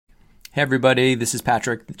Hey everybody, this is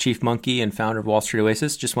Patrick, the Chief Monkey and founder of Wall Street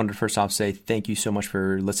Oasis. Just wanted to first off say thank you so much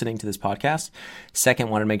for listening to this podcast. Second,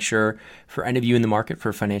 want to make sure for any of you in the market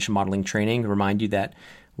for financial modeling training, remind you that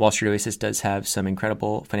Wall Street Oasis does have some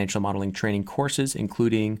incredible financial modeling training courses,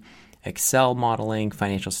 including Excel modeling,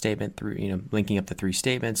 financial statement through, linking up the three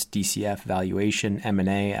statements, DCF, valuation,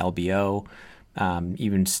 M&A, LBO,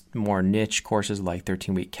 even more niche courses like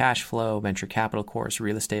 13-week cash flow, venture capital course,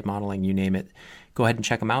 real estate modeling, you name it. Go ahead and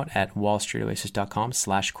check them out at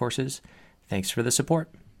wallstreetoasis.com/courses. Thanks for the support.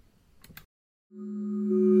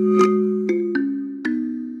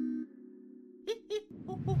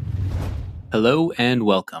 Hello and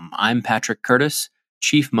welcome. I'm Patrick Curtis,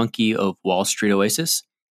 Chief Monkey of Wall Street Oasis,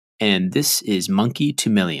 and this is Monkey to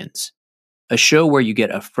Millions, a show where you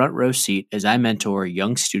get a front row seat as I mentor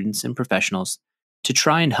young students and professionals to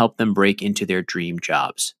try and help them break into their dream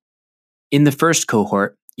jobs. In the first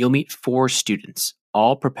cohort, you'll meet 4 students,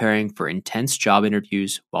 all preparing for intense job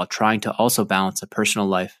interviews while trying to also balance a personal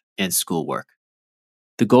life and schoolwork.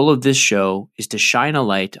 The goal of this show is to shine a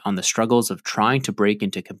light on the struggles of trying to break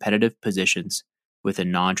into competitive positions with a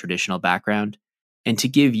non-traditional background and to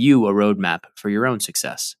give you a roadmap for your own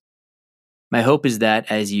success. My hope is that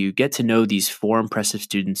as you get to know these 4 impressive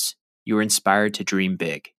students, you are inspired to dream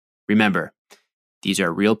big. Remember, these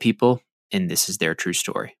are real people and this is their true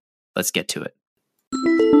story. Let's get to it.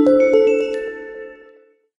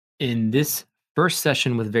 In this first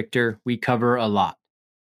session with Victor, we cover a lot.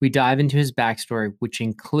 We dive into his backstory, which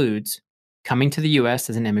includes coming to the US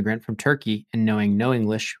as an immigrant from Turkey and knowing no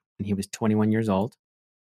English when he was 21 years old,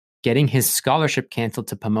 getting his scholarship canceled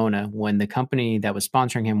to Pomona when the company that was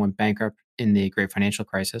sponsoring him went bankrupt in the great financial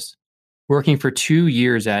crisis, working for 2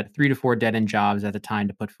 years at 3 to 4 dead-end jobs at the time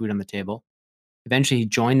to put food on the table. Eventually, he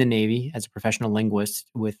joined the Navy as a professional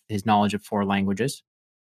linguist with his knowledge of 4 languages.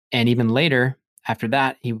 And even later, after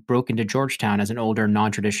that, he broke into Georgetown as an older,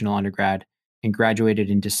 non-traditional undergrad and graduated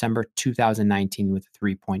in December 2019 with a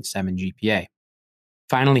 3.7 GPA.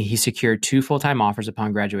 Finally, he secured 2 full-time offers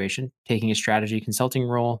upon graduation, taking a strategy consulting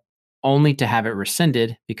role, only to have it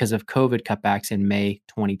rescinded because of COVID cutbacks in May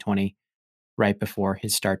 2020, right before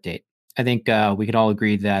his start date. I think we could all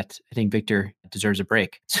agree that I think Victor deserves a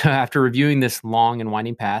break. So after reviewing this long and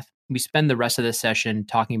winding path, we spend the rest of this session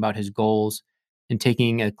talking about his goals and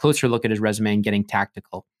taking a closer look at his resume and getting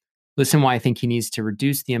tactical. Listen why I think he needs to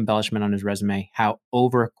reduce the embellishment on his resume, how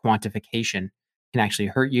over-quantification can actually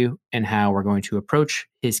hurt you, and how we're going to approach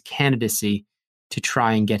his candidacy to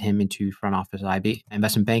try and get him into front office IB,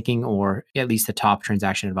 investment banking, or at least the top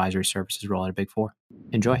transaction advisory services role at a Big Four.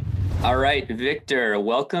 Enjoy. All right, Victor,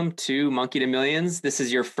 welcome to Monkey to Millions. This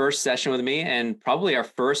is your first session with me and probably our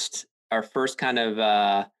first kind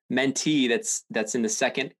of mentee that's in the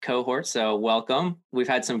second cohort. So welcome. We've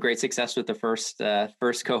had some great success with the first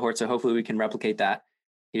cohort, so hopefully we can replicate that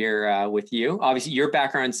here with you. Obviously, your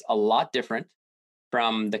background's a lot different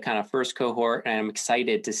from the kind of first cohort, and I'm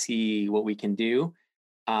excited to see what we can do.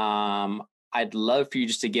 I'd love for you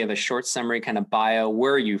just to give a short summary kind of bio.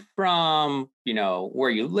 Where are you from? Where are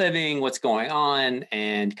you living? What's going on?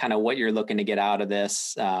 And kind of what you're looking to get out of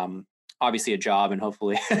this. Obviously a job and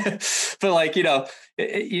hopefully, but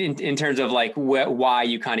in terms of why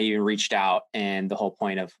you kind of even reached out and the whole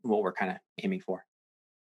point of what we're kind of aiming for.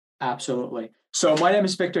 Absolutely. So my name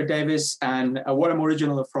is Victor Davis, and what I'm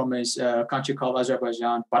originally from is a country called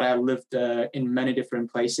Azerbaijan, but I lived in many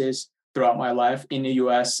different places throughout my life. In the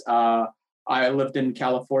US, I lived in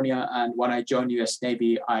California, and when I joined US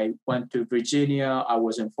Navy, I went to Virginia, I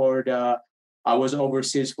was in Florida, I was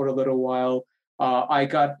overseas for a little while. I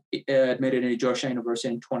got admitted into Georgetown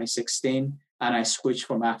University in 2016, and I switched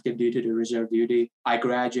from active duty to reserve duty. I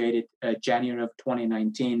graduated January of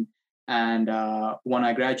 2019. And when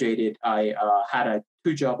I graduated, I had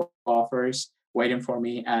 2 job offers waiting for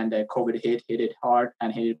me, and COVID hit it hard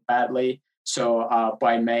and hit it badly. So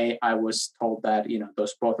by May, I was told that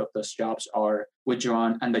both of those jobs are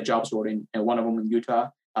withdrawn, and the jobs were in one of them in Utah,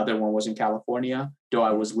 other one was in California. Though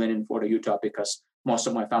I was leaning for the Utah because most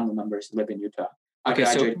of my family members live in Utah. Okay,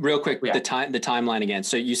 so real quick, the timeline again.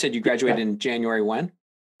 So you said you graduated in January when?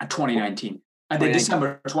 2019. I think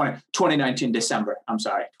December 2019, December. I'm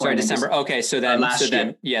sorry. Sorry, December. Okay. So then,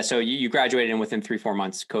 so you graduated and within 3-4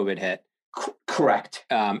 months, COVID hit. Correct.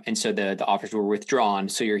 And so the offers were withdrawn.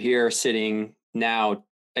 So you're here sitting now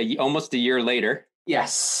almost a year later.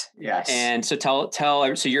 Yes. And so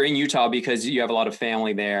so you're in Utah because you have a lot of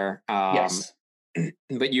family there. Yes.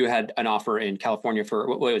 But you had an offer in California for,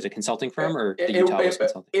 what was it, consulting firm or the Utah was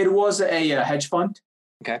consulting? It was a hedge fund.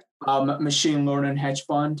 Okay. Machine learning hedge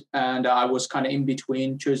fund. And I was kind of in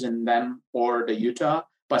between choosing them or the Utah.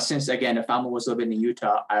 But since again the family was living in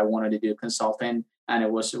Utah, I wanted to do consulting, and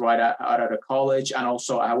it was right out of college. And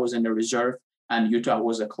also I was in the reserve, and Utah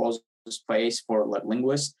was the closest place for like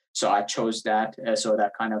linguists, so I chose that. So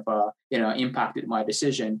that kind of impacted my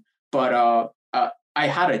decision. But I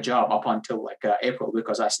had a job up until like April,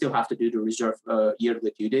 because I still have to do the reserve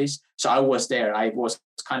yearly duties. So I was there. I was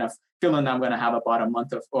kind of feeling I'm going to have about a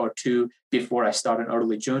month or two before I start in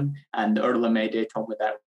early June. And early May, they told me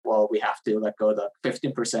that, well, we have to let go the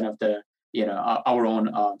 15% of the, our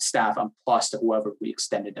own staff, and plus whoever we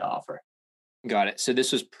extended the offer. Got it. So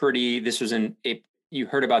this was in April. You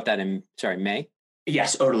heard about that in, May?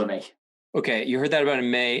 Yes, early May. Okay. You heard that about in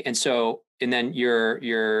May. And then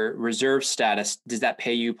your reserve status, does that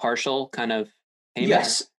pay you partial kind of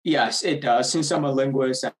payment? Yes, it does. Since I'm a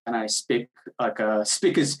linguist and I speak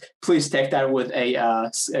speakers, please take that with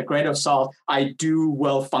a grain of salt. I do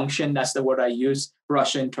well function. That's the word I use: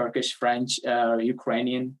 Russian, Turkish, French,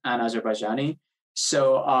 Ukrainian, and Azerbaijani. So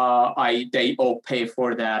they all pay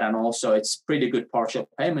for that, and also it's pretty good partial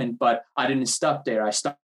payment. But I didn't stop there. I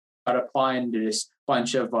started applying to this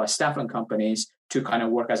bunch of staffing companies to kind of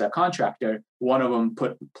work as a contractor. One of them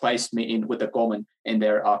placed me in with the Goldman in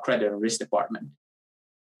their credit and risk department.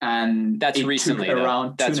 And that's recently,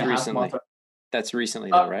 around that's 2.5 months. That's recently,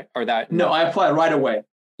 though, right? Or that? No, I applied right away.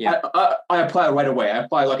 Yeah, I applied right away. I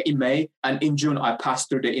applied like in May, and in June I passed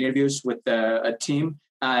through the interviews with a team,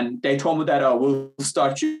 and they told me that we'll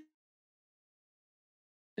start you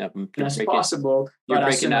as possible. You're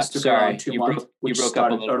breaking up. Sorry, you broke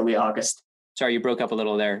up a little. Early August. Sorry, you broke up a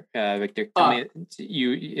little there, Victor. Tell me,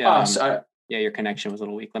 your connection was a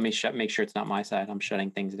little weak. Let me make sure it's not my side. I'm shutting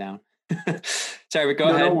things down. Sorry, but go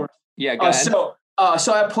ahead. No, yeah, go ahead. So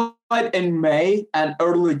I applied in May, and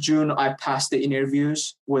early June I passed the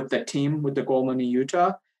interviews with the team with the Goldman in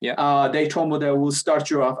Utah. Yeah. They told me that we'll start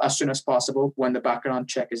you off as soon as possible when the background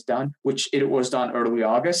check is done, which it was done early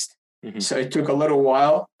August. Mm-hmm. So it took a little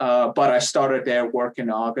while, but I started there work in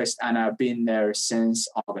August, and I've been there since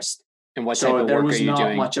August. And what type of work are you doing? So there was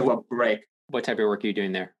not much of a break. What type of work are you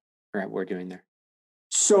doing there? Or we're doing there?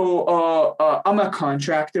 So I'm a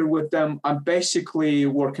contractor with them. I'm basically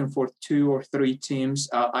working for 2 or 3 teams.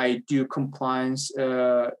 I do compliance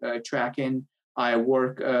tracking. I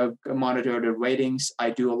monitor the ratings. I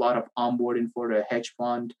do a lot of onboarding for the hedge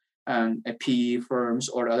fund, PE firms,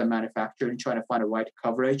 or other manufacturing, trying to find the right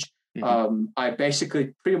coverage. Mm-hmm. I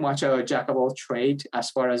basically pretty much a jack of all trade as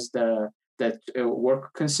far as the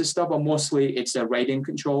work consists of, but mostly it's a rating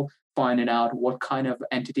control, finding out what kind of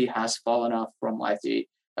entity has fallen off from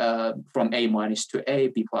from A- to A,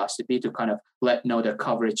 B+ to B, to kind of know the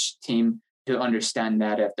coverage team to understand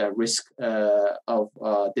that if the risk of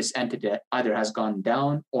this entity either has gone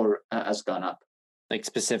down or has gone up. Like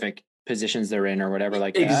specific positions they're in or whatever,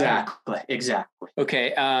 like Exactly.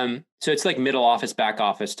 Okay. So it's like middle office, back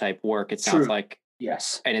office type work. It sounds like.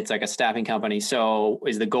 Yes. And it's like a staffing company. So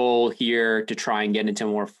is the goal here to try and get into a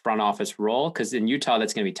more front office role? Because in Utah,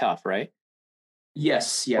 that's going to be tough, right?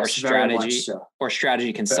 Yes. Or strategy, or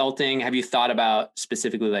strategy consulting. Have you thought about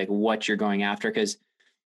specifically like what you're going after? Because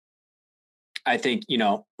I think,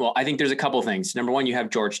 I think there's a couple of things. Number one, you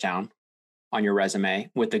have Georgetown on your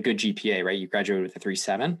resume with a good GPA, right? You graduated with a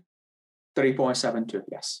 3.7? 3.72,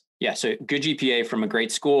 yes. Yeah. So good GPA from a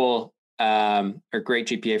great school, or great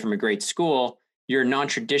GPA from a great school. You're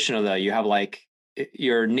non-traditional though. You have like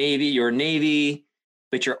you're Navy,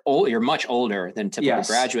 but you're much older than typical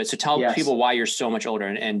graduate. So tell people why you're so much older.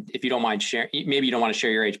 And if you don't mind sharing, maybe you don't want to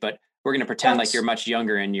share your age, but we're going to pretend like you're much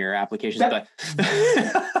younger in your applications. That's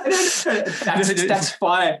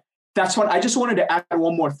fine. That's fine. I just wanted to add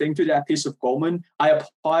one more thing to that piece of Goldman. I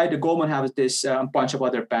applied. Goldman has this bunch of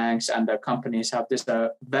other banks and the companies have this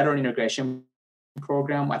veteran integration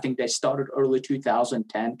program. I think they started early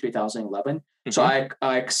 2010, 2011. Mm-hmm. So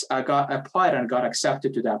I got applied and got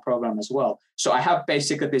accepted to that program as well. So I have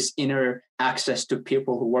basically this inner access to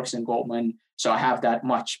people who works in Goldman. So I have that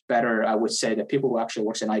much better, I would say, the people who actually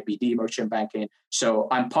works in IBD, merchant banking. So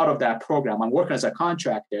I'm part of that program. I'm working as a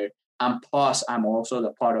contractor, and plus I'm also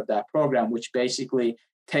the part of that program, which basically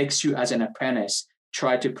takes you as an apprentice,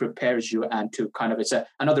 try to prepare you, and to kind of, it's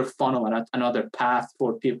another funnel and another path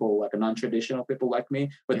for people like non-traditional people like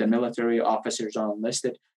me, with the military officers are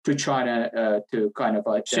enlisted, to try to kind of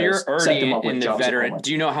so you're already in the veteran.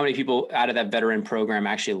 Do you know how many people out of that veteran program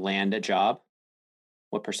actually land a job?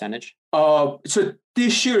 What percentage? So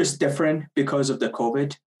this year is different because of the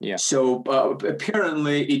COVID. Yeah. So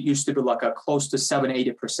apparently it used to be like a close to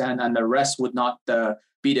 70-80%, and the rest would not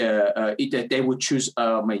be they would choose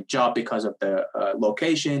my job because of the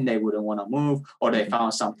location. They wouldn't want to move, or they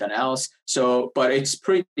found something else. So, but it's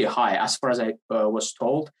pretty high as far as I was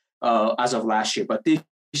told as of last year. But this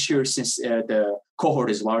year, since the cohort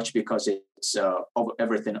is large because it's over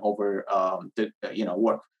everything over the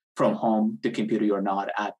work from home, the computer, you're not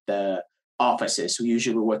at the offices. So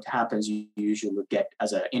usually what happens, you usually get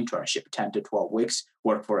as an internship 10 to 12 weeks,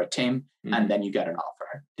 work for a team, and then you get an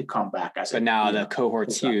offer to come back as but now the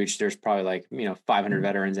cohort's huge. There's probably like 500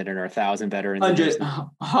 veterans in it, or 1,000 veterans.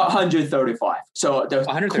 135. So the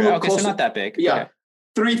 130. Okay, so not that big. Yeah. Okay.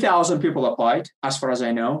 3,000 people applied as far as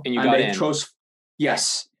I know. And you got in.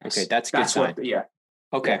 Yes. Okay, that's a good sign.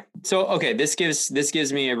 Okay. So, this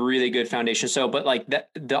gives me a really good foundation. So, but like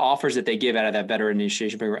the offers that they give out of that veteran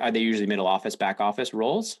initiation program, are they usually middle office, back office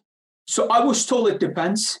roles? So I was told it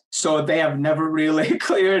depends. So they have never really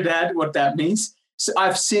cleared what that means. So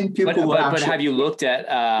I've seen people. But have you looked at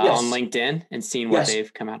on LinkedIn and seen what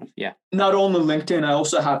they've come out of? Yeah. Not only LinkedIn, I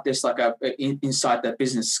also have this like inside the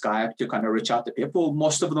business Skype to kind of reach out to people.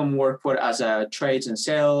 Most of them work for as a trades and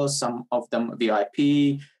sales. Some of them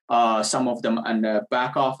VIP. Some of them in the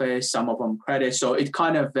back office, some of them credit. So it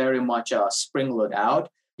kind of very much sprinkled out.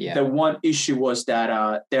 Yeah. The one issue was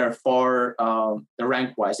that they're far the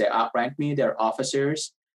rank wise, they outrank me, they're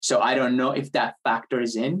officers. So I don't know if that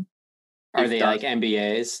factors in. Are they like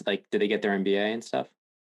MBAs? Like, do they get their MBA and stuff?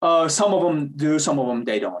 Some of them do, some of them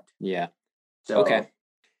they don't. Yeah. So, okay.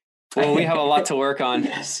 Well, we have a lot to work on.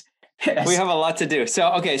 Yes. We have a lot to do.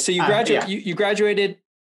 So, so you graduated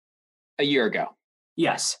a year ago.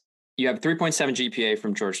 Yes. You have 3.7 GPA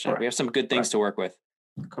from Georgetown. Correct. We have some good things to work with.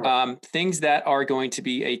 Things that are going to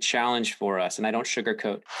be a challenge for us. And I don't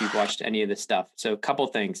sugarcoat if you've watched any of this stuff. So a couple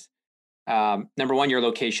things. Number one, your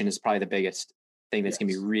location is probably the biggest thing that's going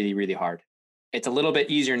to be really, really hard. It's a little bit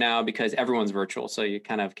easier now because everyone's virtual. So you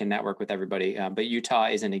kind of can network with everybody. But Utah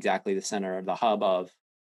isn't exactly the center of the hub of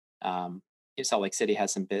Salt Lake City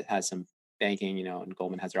has some banking, and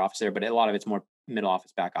Goldman has their office there, but a lot of it's more middle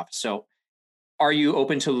office, back office. So are you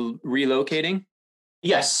open to relocating?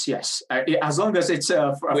 Yes. As long as it's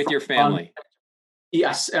with your family.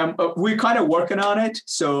 Yes, we're kind of working on it.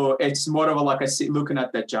 So it's more of looking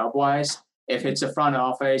at the job wise. If it's a front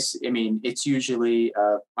office, I mean, it's usually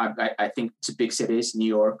I think it's big cities, New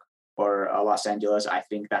York or Los Angeles. I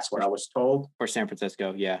think that's what I was told. Or San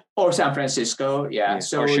Francisco, yeah. Or San Francisco, yeah.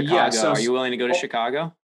 So or Chicago. Are you willing to go to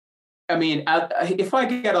Chicago? I mean, if I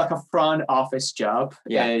get like a front office job,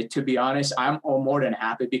 to be honest, I'm more than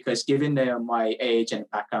happy because given my age and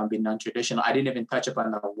background being non-traditional, I didn't even touch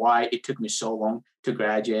upon why it took me so long to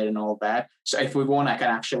graduate and all that. So if we want, I can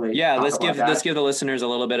actually let's give the listeners a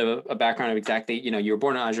little bit of a background of exactly, you were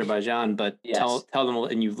born in Azerbaijan, but tell them,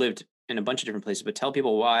 and you've lived in a bunch of different places, but tell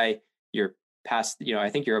people why you're past, I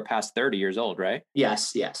think you're past 30 years old, right?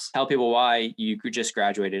 Yes. Tell people why you just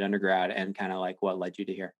graduated undergrad and kind of like what led you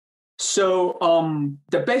to here. So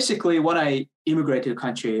basically when I immigrated to the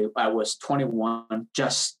country, I was 21,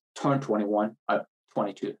 just turned 21,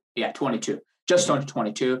 22. Yeah, 22, just turned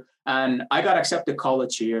 22. And I got accepted to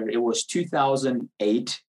college here. It was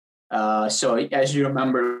 2008. So as you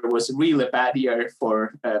remember, it was a really bad year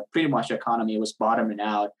for pretty much the economy. It was bottoming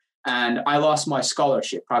out. And I lost my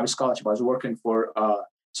scholarship, private scholarship. I was working for a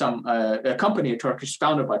company,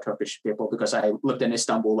 founded by Turkish people, because I lived in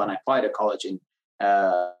Istanbul and I applied to college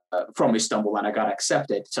from Istanbul and I got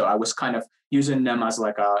accepted. So I was kind of using them as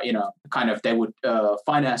like they would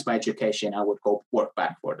finance my education. I would go work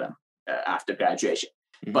back for them after graduation.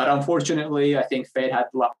 Mm-hmm. But unfortunately, I think fate had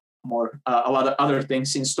a lot of other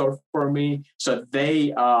things in store for me. So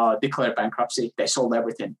they declared bankruptcy. They sold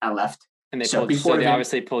everything and left. And they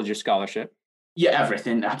obviously pulled your scholarship. Yeah,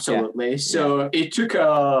 everything, absolutely. Yeah. So it took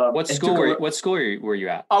What school were you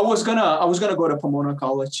at? I was gonna go to Pomona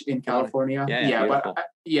College in California. Yeah, but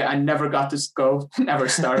I never got to go, never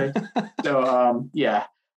started. So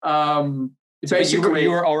basically,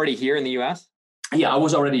 you were already here in the U.S. Yeah, I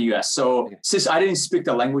was already U.S. So since I didn't speak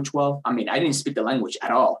the language well, I didn't speak the language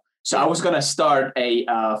at all. So I was gonna start a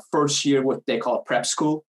first year what they call prep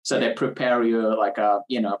school. So they prepare you like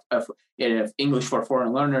English for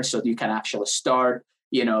foreign learners, so you can actually start,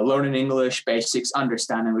 learning English basics,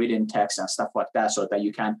 understanding reading text and stuff like that, so that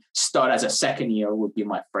you can start as a second year would be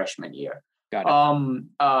my freshman year. Got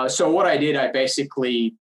it. So what I did, I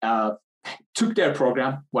basically took their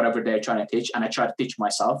program, whatever they're trying to teach, and I tried to teach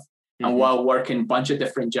myself. Mm-hmm. And while working a bunch of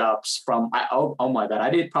different jobs I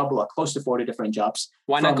did probably close to 40 different jobs.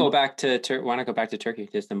 Why not go back to Turkey,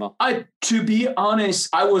 to Istanbul? To be honest,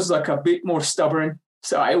 I was like a bit more stubborn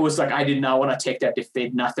So I was like, I did not want to take that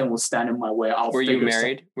defeat. Nothing will stand in my way. Were you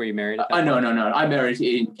married? Were you married? No. I married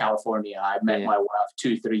in California. I met my wife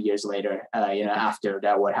 2-3 years later, after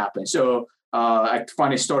that, what happened. So, a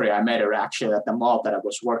funny story. I met her actually at the mall that I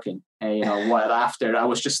was working. And, while after, I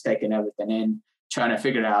was just taking everything in, trying to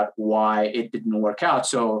figure out why it didn't work out.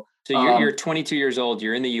 So you're 22 years old.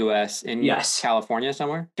 You're in the U.S. in California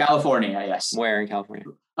somewhere? California, yes. Where in California?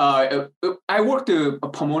 I worked in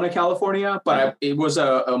Pomona, California, but it was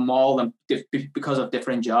a mall, and because of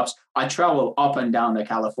different jobs, I traveled up and down to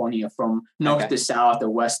California from north to south, to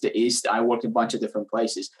west to east. I worked in a bunch of different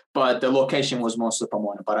places, but the location was mostly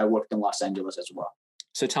Pomona, but I worked in Los Angeles as well.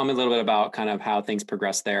 So tell me a little bit about kind of how things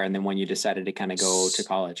progressed there, and then when you decided to kind of go to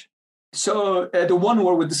college. So the one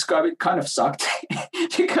word would describe it kind of sucked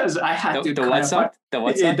because I had to. The what sucked?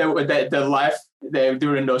 The life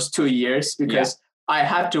during those 2 years, because I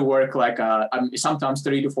had to work like sometimes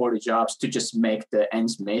 30 to 40 jobs to just make the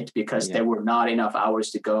ends meet, because there were not enough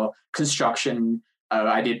hours to go. Construction,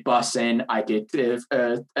 I did busing, I did.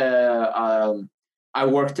 I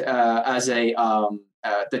worked as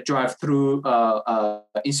the drive-through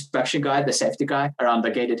inspection guy, the safety guy around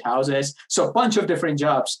the gated houses. So a bunch of different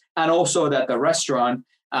jobs, and also that the restaurant.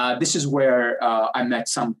 This is where I met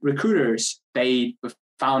some recruiters. They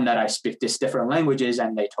found that I speak these different languages,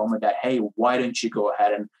 and they told me that, hey, why don't you go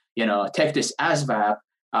ahead and take this ASVAB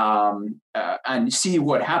and see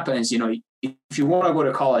what happens. If you want to go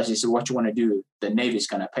to college, this is what you want to do. The Navy's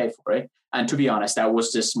going to pay for it. And to be honest, that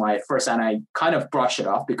was just my first, and I kind of brushed it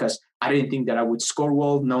off because I didn't think that I would score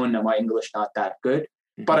well, knowing that my English not that good.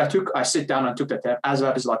 Mm-hmm. But I sit down and took the test.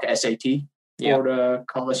 ASVAB is like a SAT for the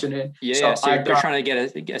college. So they're trying to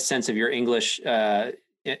get a sense of your English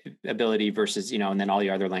ability versus, and then all the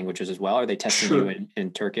other languages as well. Are they testing you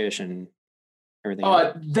in Turkish and everything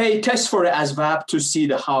else? They test for the ASVAB to see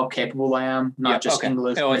how capable I am, not just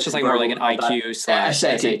English. Oh, it's just like more like an IQ /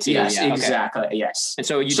 SAT. Yes, exactly. Yes. And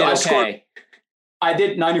so you did okay. I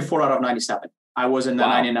did 94 out of 97. I was in the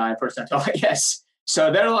 99 percentile. Yes.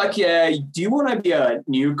 So they're like, yeah, do you want to be a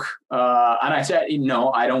nuke? And I said,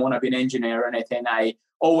 no, I don't want to be an engineer or anything. I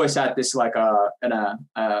always had this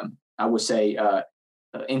I would say,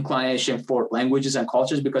 inclination for languages and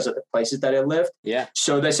cultures because of the places that I lived. Yeah.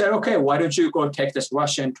 So they said, okay, why don't you go take this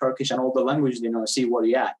Russian, Turkish, and all the languages, see where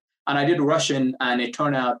you're at. And I did Russian, and it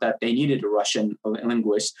turned out that they needed a Russian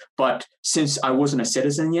linguist. But since I wasn't a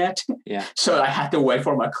citizen yet, so I had to wait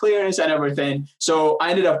for my clearance and everything. So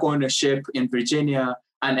I ended up going to ship in Virginia,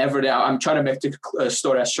 and I'm trying to make the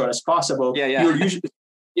story as short as possible.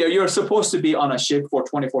 You're supposed to be on a ship for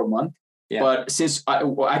 24 months. Yeah. But since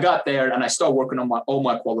I got there and I started working on all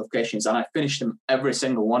my qualifications, and I finished them, every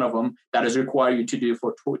single one of them that is required you to do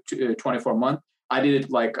for 24 months, I did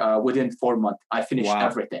it within 4 months. I finished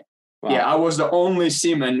everything. Wow. Yeah, I was the only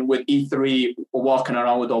seaman with E3 walking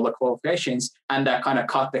around with all the qualifications, and that kind of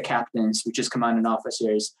caught the captains, which is commanding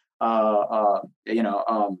officers,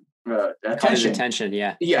 attention. Caught his attention,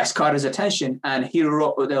 yeah. Yes, caught his attention, and he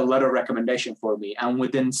wrote a letter of recommendation for me. And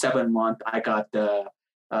within 7 months, I got the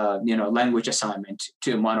language assignment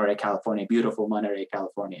to Monterey, California, beautiful Monterey,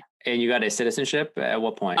 California. And you got a citizenship at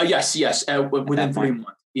what point? Yes, within 3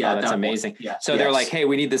 months. Yeah, that's amazing. Yeah, so they're like, hey,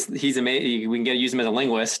 we need this. He's amazing. We can use him as a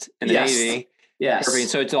linguist in the Navy. Yes. Perfect.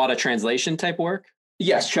 So it's a lot of translation type work?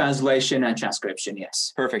 Yes, translation and transcription,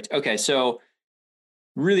 yes. Perfect. Okay, so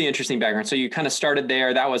really interesting background. So you kind of started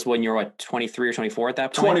there. That was when you were, 23 or 24 at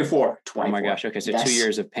that point? 24. Oh my gosh. Okay, so 2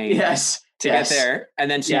 years of pain. Yes. To get there. And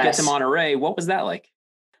then so you get to Monterey. What was that like?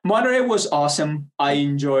 Monterey was awesome. I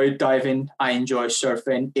enjoyed diving. I enjoyed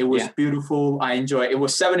surfing. It was beautiful. It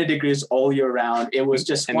was 70 degrees all year round. It was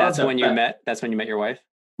just and that's when you met your wife?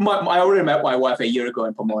 I already met my wife a year ago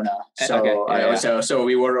in Pomona. So so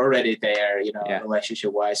we were already there,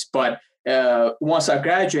 relationship wise. But once I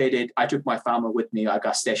graduated, I took my family with me. I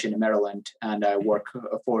got stationed in Maryland, and I work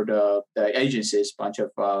for the agencies, bunch of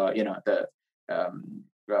and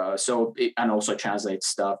also translate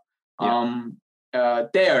stuff.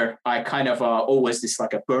 There, I kind of always this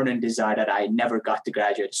like a burning desire that I never got to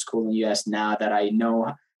graduate school in the U.S. Now that I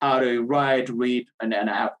know how to write, read, and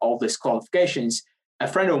I have all these qualifications. A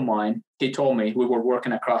friend of mine, he told me, we were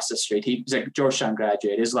working across the street. He's a Georgetown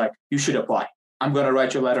graduate. He's like, you should apply. I'm going to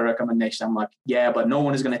write your letter of recommendation. I'm like, yeah, but no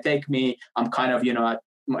one is going to take me. I'm kind of,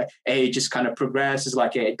 my age is kind of progressed. It's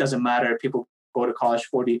like, it doesn't matter. People go to college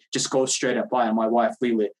 40, just go straight and apply. And my wife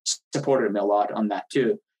really supported me a lot on that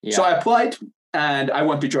too. Yeah. So I applied. And I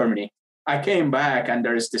went to Germany. I came back, and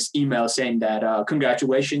there's this email saying that,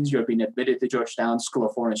 congratulations, you have been admitted to Georgetown School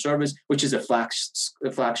of Foreign Service, which is a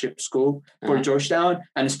flagship school for Georgetown.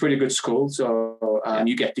 And it's a pretty good school. So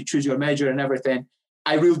you get to choose your major and everything.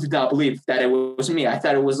 I really did not believe that it was me. I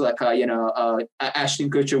thought it was like Ashton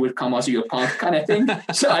Kutcher would come as your punk kind of thing.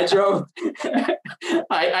 So I drove.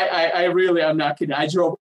 I really am not kidding. I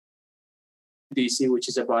drove DC, which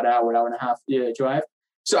is about an hour and a half drive.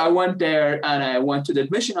 So I went there and I went to the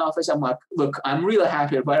admission office. I'm like, look, I'm really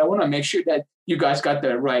happy, but I want to make sure that you guys got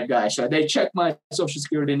the right guy. So they checked my social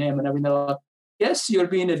security name and everything. Like, yes, you're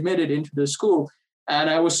being admitted into the school. And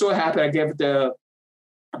I was so happy. I gave the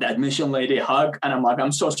admission lady a hug. And I'm like,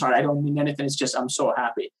 I'm so sorry. I don't mean anything. It's just, I'm so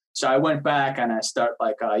happy. So I went back and I start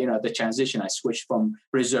the transition. I switched from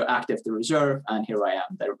reserve active to reserve, and here I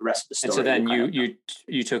am. The rest of the story. And so then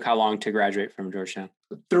you took how long to graduate from Georgetown?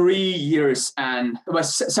 3 years, and it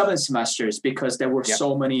was 7 semesters because there were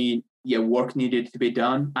so many work needed to be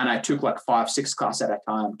done, and I took like 5-6 classes at a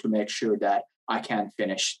time to make sure that I can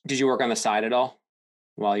finish. Did you work on the side at all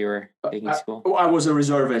while you were taking school? I was a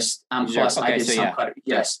reservist, and plus I did some kind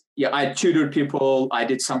of I tutored people. I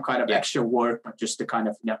did some kind of extra work just to kind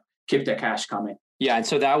of keep the cash coming. Yeah, and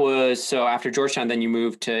so that was after Georgetown, then you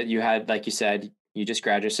moved to like you said, you just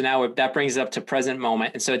graduated. So now that brings us up to present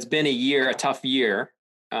moment, and so it's been a tough year,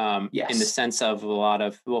 in the sense of a lot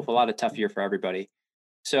of tough year for everybody.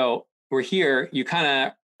 So we're here. You kind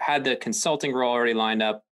of had the consulting role already lined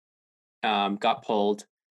up, got pulled.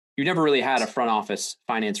 You never really had a front office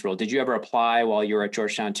finance role. Did you ever apply while you were at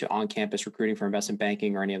Georgetown to on-campus recruiting for investment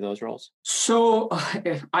banking or any of those roles? So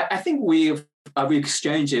I think we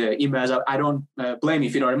exchanged emails. I don't blame you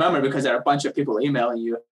if you don't remember, because there are a bunch of people emailing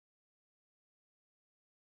you.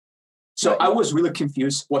 So I was really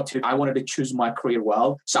confused I wanted to choose my career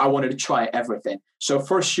well. So I wanted to try everything. So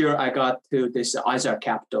first year I got to this Izar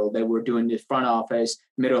Capital. They were doing the front office,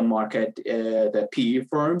 middle market, the PE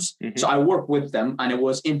firms. Mm-hmm. So I worked with them, and it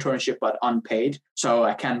was internship, but unpaid. So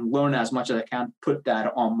I can learn as much as I can, put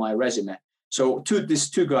that on my resume. So these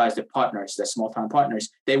two guys, the partners, the small time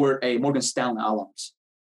partners, they were a Morgan Stanley alums.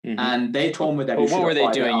 Mm-hmm. And they told me that. But what were they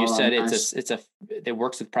doing? You said it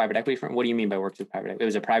works with private equity firm. What do you mean by works with private equity? It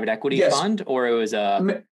was a private equity fund, or it was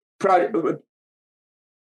a private.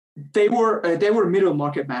 They were middle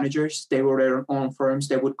market managers. They were their own firms.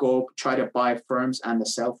 They would go try to buy firms and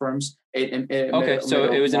sell firms. So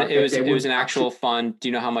it was an actual fund. Do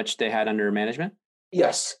you know how much they had under management?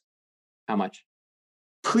 Yes. How much?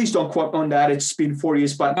 Please don't quote on that. It's been 4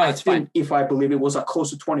 years, but I think if I believe it was close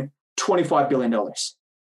to $25 billion.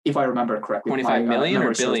 If I remember correctly. 25 million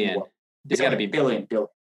or billion? It's got to be billion.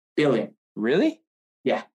 Really?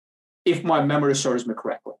 Yeah. If my memory serves me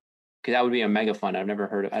correctly. Because that would be a mega fund. I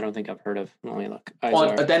don't think I've heard of. Let me look.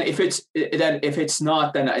 Then if it's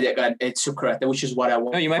not, then it's correct, which is what I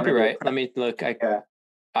want. No, you might be right. Let me look. Izar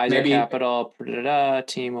Capital,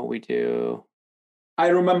 team, what we do. I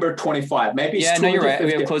remember 25. Maybe it's 20. No, you're right.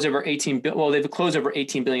 We have closed over 18. Well, they've closed over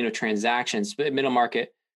 18 billion of transactions, but middle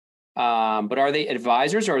market. But are they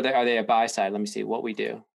advisors or are they a buy side? Let me see what we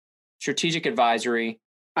do. Strategic advisory,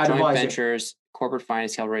 joint ventures, corporate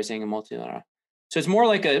finance, capital raising, and multilateral. So it's more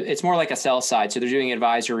like a sell side. So they're doing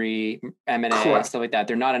advisory, M&A, and stuff like that.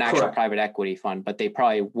 They're not an actual private equity fund, but they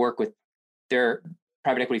probably work with their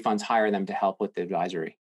private equity funds, hire them to help with the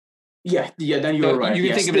advisory. Yeah. Then you're right. You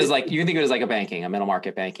can think of it as like a middle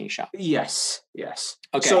market banking shop. Yes.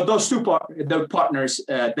 Okay. So those the partners,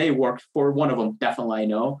 they worked for one of them. Definitely, I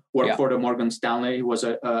know worked for the Morgan Stanley. He was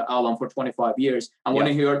a alum for 25 years. And when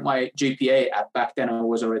he heard my GPA back then, I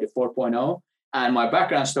was already 4.0. And my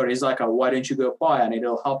background story is like, why don't you go apply? And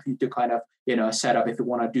it'll help you to kind of set up if you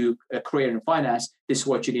want to do a career in finance. This is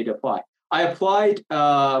what you need to apply. I applied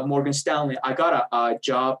Morgan Stanley. I got a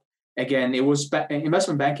job. Again, it was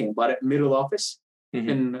investment banking, but at middle office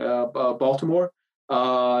in Baltimore.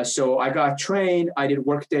 So I got trained. I did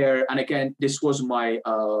work there. And again, this was my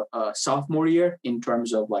sophomore year in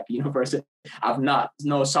terms of like university. I'm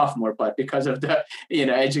no sophomore, but because of the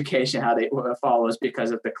education, how they follows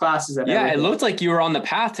because of the classes. And everything. It looked like you were on the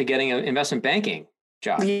path to getting an investment banking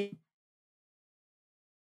job.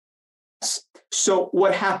 So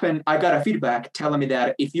what happened, I got a feedback telling me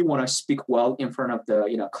that if you want to speak well in front of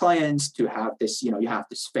the, clients, to have this, you have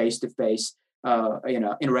this face-to-face,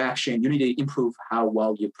 interaction, you need to improve how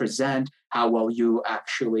well you present, how well you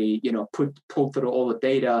actually, pull through all the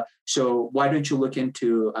data. So why don't you look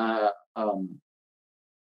into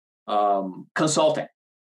consulting?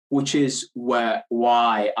 Which is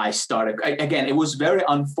why I started. Again, it was very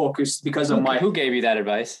unfocused because of Who gave you that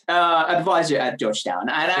advice? Advisor at Georgetown.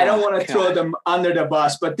 And I don't want to throw them under the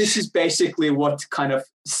bus, but this is basically what kind of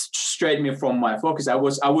strayed me from my focus. I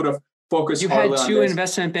would have focused. You had two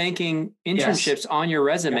investment banking internships on your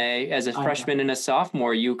resume as a freshman and a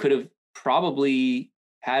sophomore. You could have probably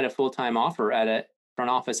had a full-time offer at a front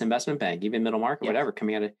office investment bank, even middle market, whatever,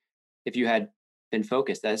 coming out of, if you had been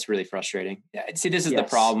focused, that's really frustrating. See, this is the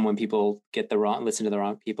problem when people listen to the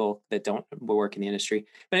wrong people that don't work in the industry.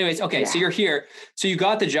 But anyways, okay. So you're here. So you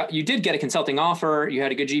got the job, you did get a consulting offer. You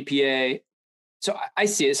had a good GPA. So I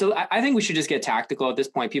see it. So I think we should just get tactical at this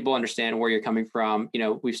point. People understand where you're coming from.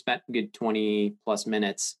 We've spent a good 20 plus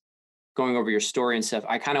minutes going over your story and stuff.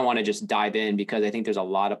 I kind of want to just dive in because I think there's a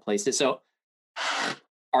lot of places. So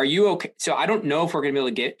are you okay? So I don't know if we're going to be able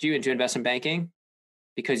to get you into investment banking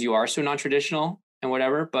because you are so non-traditional and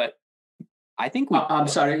whatever, but I think I'm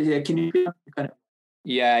sorry. Yeah, can you?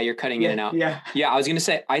 Yeah, you're cutting in and out. Yeah. I was going to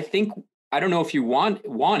say, I don't know if you want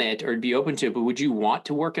it or be open to it, but would you want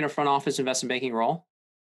to work in a front office investment banking role?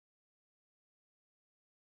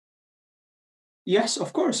 Yes,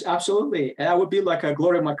 of course. Absolutely. And that would be like a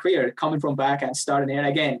glory of my career coming from back and starting. And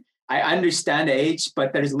again, I understand age,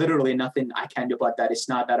 but there's literally nothing I can do about that. It's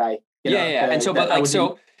not that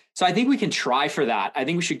So I think we can try for that. I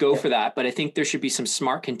think we should go for that, but I think there should be some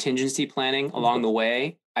smart contingency planning along the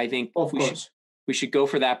way. I think we should go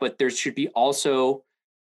for that, but there should be also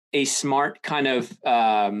a smart kind of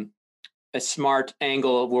a smart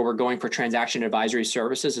angle where we're going for transaction advisory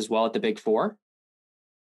services as well at the Big Four,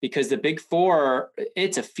 because the Big Four,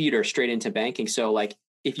 it's a feeder straight into banking. So like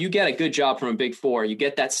if you get a good job from a Big Four, you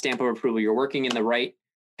get that stamp of approval, you're working in the right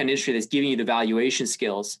industry that's giving you the valuation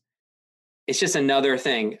skills. It's just another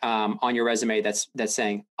thing on your resume that's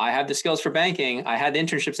saying, I have the skills for banking. I had the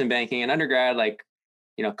internships in banking in undergrad, like,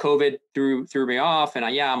 COVID threw me off and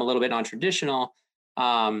I'm a little bit non-traditional.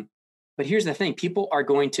 But here's the thing, people are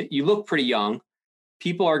you look pretty young.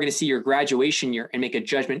 People are going to see your graduation year and make a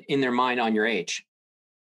judgment in their mind on your age.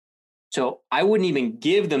 So I wouldn't even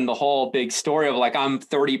give them the whole big story of like, I'm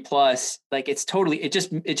 30 plus, like it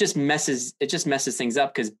just messes things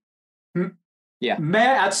up. Cause yeah. May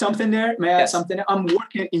I add something there? I'm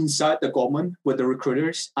working inside the Goldman with the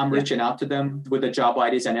recruiters. I'm reaching out to them with the job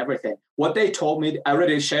IDs and everything. What they told me, I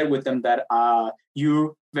already shared with them that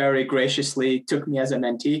you very graciously took me as a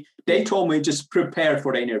mentee. They told me just prepare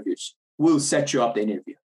for the interviews. We'll set you up the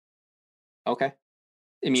interview. Okay.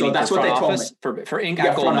 So that's what they told me. For Inc.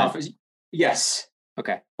 at Goldman. Front office. Yes.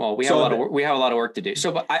 Okay. Well, we have a lot of work to do.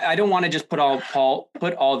 So, but I don't want to just put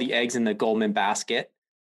all the eggs in the Goldman basket.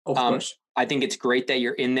 Of course. I think it's great that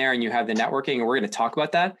you're in there and you have the networking, and we're going to talk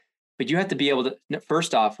about that. But you have to be able to,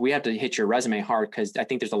 first off, we have to hit your resume hard because I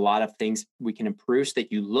think there's a lot of things we can improve so that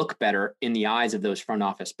you look better in the eyes of those front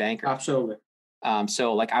office bankers. Absolutely.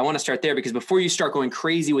 So like, I want to start there because before you start going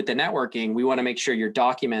crazy with the networking, we want to make sure your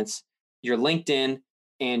documents, your LinkedIn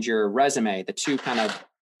and your resume, the two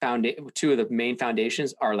of the main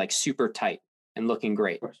foundations are like super tight and looking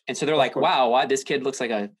great. And so they're like, wow, this kid looks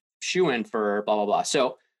like a shoo-in for blah, blah, blah.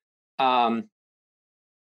 So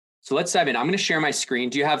let's dive in. I'm going to share my screen.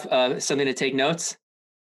 Do you have something to take notes?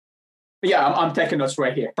 Yeah, I'm taking notes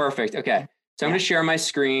right here. Perfect. Okay. So I'm going to share my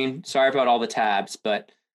screen. Sorry about all the tabs,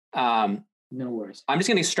 but no worries. I'm just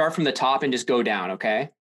going to start from the top and just go down. Okay.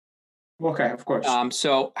 Okay. Of course.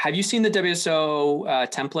 So have you seen the WSO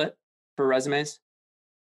template for resumes?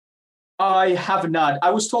 I have not.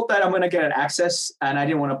 I was told that I'm going to get an access, and I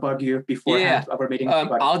didn't want to bug you before our meeting.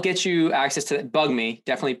 I'll get you access to that. Bug me.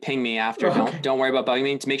 Definitely ping me after. Don't worry about bugging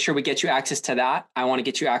me. To make sure we get you access to that, I want to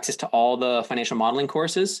get you access to all the financial modeling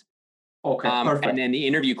courses. Okay, perfect. And then the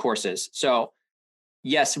interview courses. So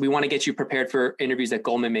yes, we want to get you prepared for interviews that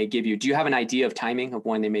Goldman may give you. Do you have an idea of timing of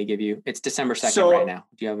when they may give you? It's December 2nd right now.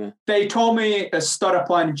 Do you have They told me start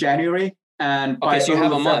applying in January, and so you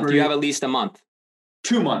have a month. Do you have at least a month?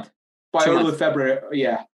 2 months. By early February,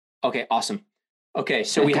 yeah. Okay, awesome. Okay,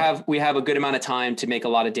 so we have a good amount of time to make a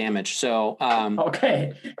lot of damage. So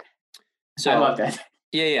okay. So I love that.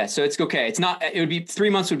 Yeah. So it's okay. It's not. It would be 3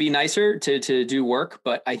 months would be nicer to do work,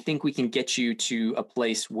 but I think we can get you to a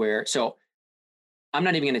place where. So I'm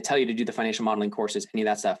not even going to tell you to do the financial modeling courses, any of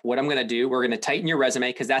that stuff. What I'm going to do, we're going to tighten your resume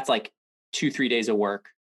because that's like 2-3 days of work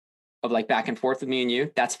of like back and forth with me and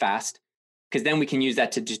you. That's fast because then we can use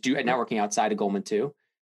that to just do networking outside of Goldman too.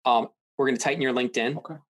 We're going to tighten your LinkedIn.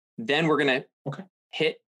 Okay. Then we're going to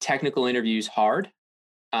hit technical interviews hard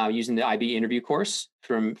using the IB interview course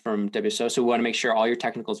from WSO. So we want to make sure all your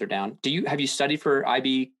technicals are down. Have you studied for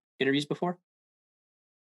IB interviews before?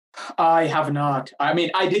 I have not. I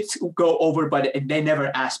mean, I did go over, but they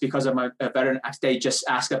never asked because of my veteran. They just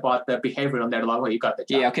asked about the behavior on their level. You got the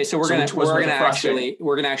job. Yeah. Okay. So we're going to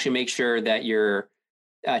actually make sure that your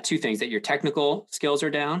two things, that your technical skills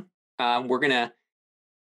are down. We're going to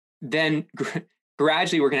then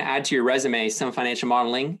gradually we're going to add to your resume some financial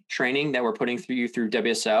modeling training that we're putting through you through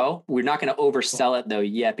WSO. We're not going to oversell it though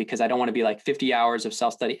yet, because I don't want to be like 50 hours of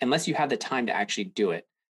self-study unless you have the time to actually do it.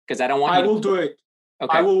 Because I don't want I will do it.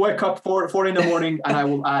 Okay. I will wake up four in the morning and I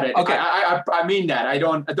will add it. Okay. I mean that. I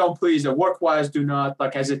don't please work-wise, do not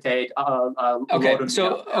like hesitate.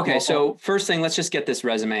 Okay. So first thing, let's just get this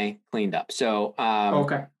resume cleaned up. So,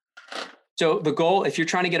 okay. So the goal, if you're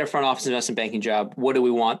trying to get a front office investment banking job, what do we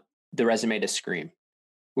want the resume to scream?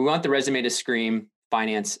 We want the resume to scream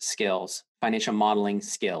finance skills, financial modeling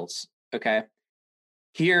skills. Okay.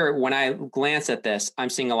 Here, when I glance at this, I'm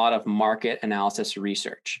seeing a lot of market analysis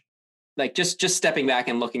research. Like just stepping back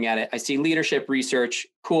and looking at it, I see leadership research,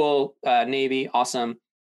 cool, Navy, awesome,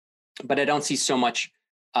 but I don't see so much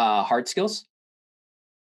hard skills.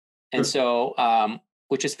 And so,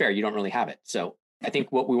 which is fair, you don't really have it. So I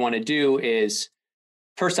think what we want to do is,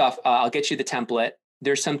 first off, I'll get you the template.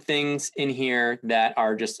 There's some things in here that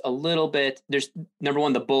are just a little bit, number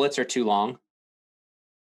one, the bullets are too long.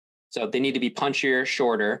 So they need to be punchier,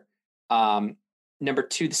 shorter. Number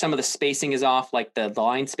two, some of the spacing is off, like the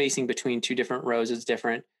line spacing between two different rows is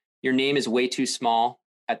different. Your name is way too small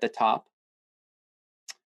at the top.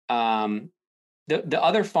 The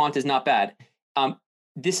other font is not bad.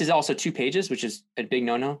 This is also 2 pages, which is a big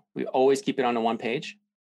no-no. We always keep it on the 1 page.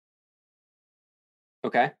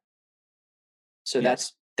 Okay. So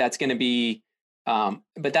yes. that's going to be,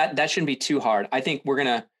 but that shouldn't be too hard. I think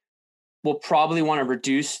we'll probably want to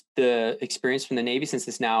reduce the experience from the Navy, since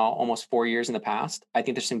it's now almost 4 years in the past. I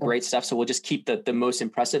think there's some great stuff. So we'll just keep the most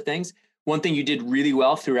impressive things. One thing you did really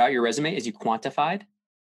well throughout your resume is you quantified.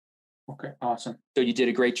 Okay. Awesome. So you did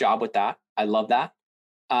a great job with that. I love that.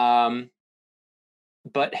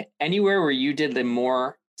 But anywhere where you did the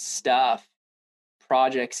more stuff,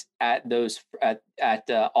 projects at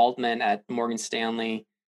Altman, at Morgan Stanley,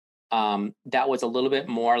 that was a little bit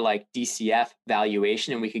more like DCF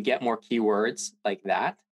valuation, and we could get more keywords like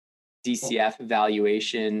that. DCF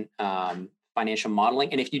valuation, financial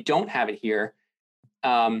modeling. And if you don't have it here,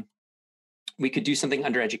 we could do something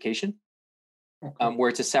under education, where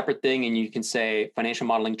it's a separate thing, and you can say financial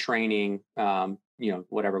modeling training,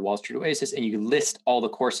 whatever, Wall Street Oasis, and you can list all the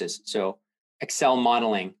courses. So Excel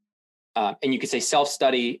modeling, and you could say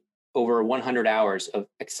self-study over 100 hours of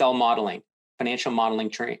Excel modeling, financial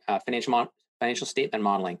modeling, financial statement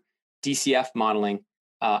modeling, DCF modeling,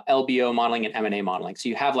 LBO modeling, and M&A modeling. So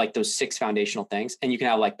you have like those 6 foundational things, and you can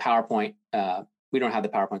have like PowerPoint. We don't have the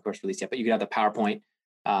PowerPoint course released yet, but you can have the PowerPoint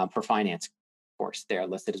for finance course there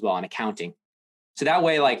listed as well, on accounting. So that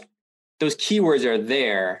way, like, those keywords are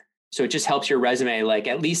there. So it just helps your resume, like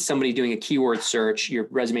at least somebody doing a keyword search, your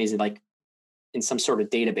resume is like in some sort of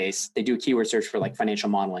database. They do a keyword search for like financial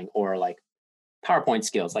modeling or like PowerPoint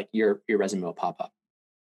skills, like your resume will pop up.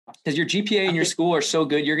 Because your GPA in your school are so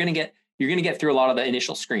good, you're gonna get through a lot of the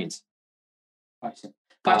initial screens. I see.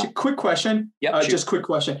 Patrick, quick question. Yeah, just quick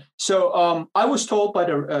question. So I was told by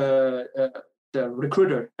the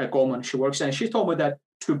recruiter at Goldman, she works, and she told me that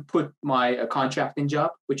to put my contracting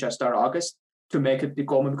job, which I start August, to make it the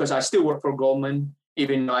Goldman, because I still work for Goldman,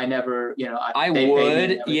 even though I never, I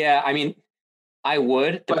would. Yeah, I mean, I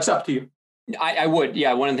would. But it's up to you. I would.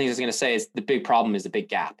 Yeah, one of the things I was going to say is the big problem is the big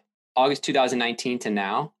gap. August 2019 to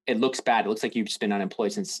now, it looks bad. It looks like you've just been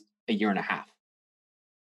unemployed since a year and a half.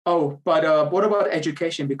 Oh, but what about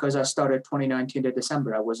education? Because I started 2019 to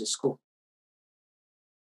December. I was at school.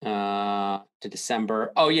 To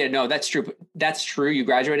December. Oh yeah, no, that's true. That's true. You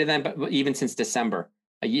graduated then, but even since December,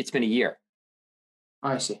 it's been a year.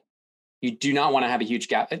 I see. You do not want to have a huge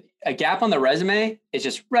gap. A gap on the resume is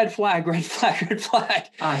just red flag, red flag, red flag.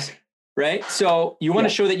 I see. Right. So you want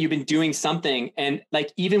to show that you've been doing something, and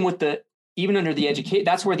like even under the educate,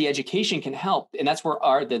 that's where the education can help, and that's where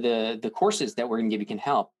the courses that we're going to give you can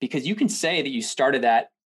help, because you can say that you started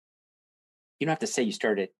that. You don't have to say you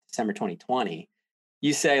started December 2020.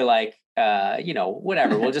 You say like,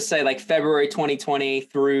 whatever. We'll just say like February 2020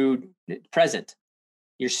 through present.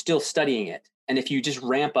 You're still studying it. And if you just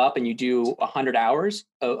ramp up and you do 100 hours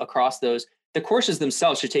across those, the courses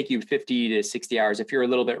themselves should take you 50 to 60 hours. If you're a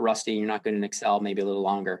little bit rusty and you're not good in Excel, maybe a little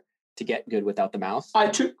longer to get good without the mouse. I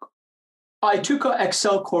took an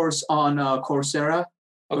Excel course on Coursera.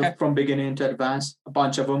 Okay. From beginning to advanced, a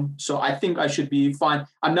bunch of them. So I think I should be fine.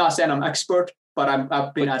 I'm not saying I'm expert, but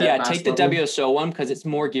I've been at advanced take the level. WSO one, because it's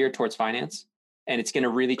more geared towards finance, and it's going to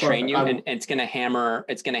really train you, and it's going to hammer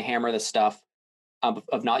the stuff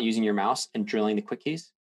of not using your mouse and drilling the quick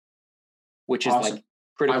keys, which is like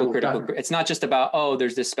critical. Definitely. It's not just about,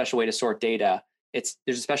 there's this special way to sort data. There's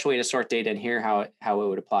a special way to sort data, and here how it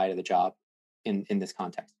would apply to the job in this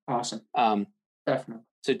context. Awesome. Definitely.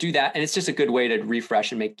 So do that. And it's just a good way to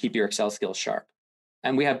refresh and keep your Excel skills sharp.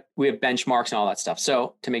 And we have benchmarks and all that stuff.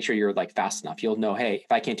 So to make sure you're like fast enough, you'll know, hey,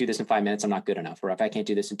 if I can't do this in 5 minutes, I'm not good enough. Or if I can't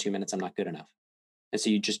do this in 2 minutes, I'm not good enough. And so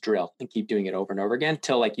you just drill and keep doing it over and over again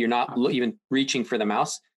till like you're not even reaching for the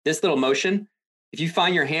mouse. This little motion, if you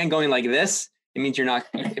find your hand going like this, it means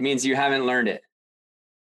you haven't learned it.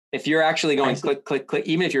 If you're actually going click, click, click,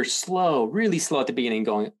 even if you're slow, really slow at the beginning,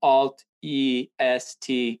 going Alt, E, S,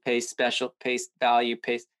 T, paste, special, paste, value,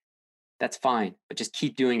 paste, that's fine. But just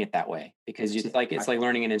keep doing it that way because it's like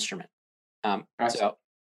learning an instrument. So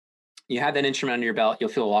you have that instrument under your belt, you'll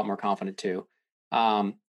feel a lot more confident too.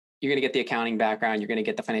 You're going to get the accounting background, you're going to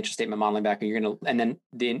get the financial statement modeling background, and then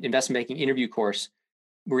the investment banking interview course,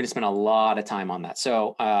 we're going to spend a lot of time on that.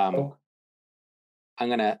 So I'm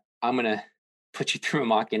going to put you through a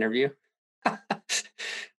mock interview.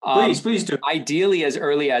 Please do. Ideally as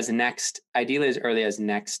early as next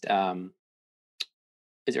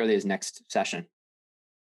session.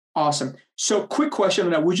 Awesome. So quick question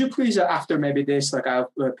on that. Would you please, after maybe this, like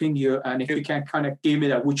I'll ping you, and if you can kind of give me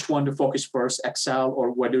that which one to focus first, Excel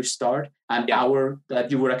or where to start, an hour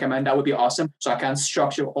that you would recommend, that would be awesome. So I can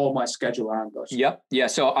structure all my schedule around those. Yep. Yeah.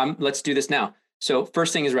 So let's do this now. So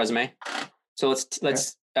first thing is resume. So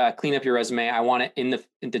let's clean up your resume. I want it in the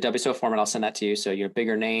WSO format. I'll send that to you. So your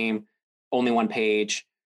bigger name, only one page,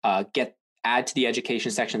 add to the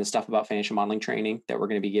education section the stuff about financial modeling training that we're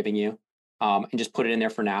going to be giving you. And just put it in there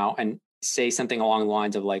for now and say something along the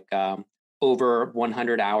lines of like over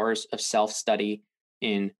 100 hours of self-study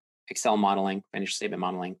in Excel modeling, financial statement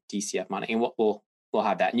modeling, DCF modeling, and we'll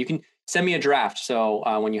have that. And you can send me a draft.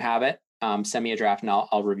 So when you have it, send me a draft and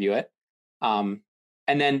I'll review it. And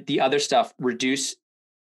then the other stuff, reduce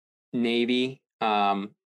Navy so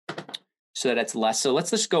that it's less. So let's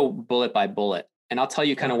just go bullet by bullet. And I'll tell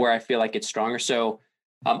you kind of where I feel like it's stronger. So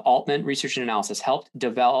Altman Research and Analysis helped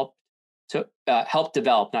develop,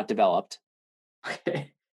 not developed.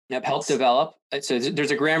 Okay. Yep, help develop. So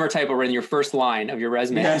there's a grammar typo in your first line of your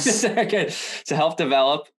resume. Yes. Okay. So help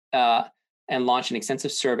develop and launch an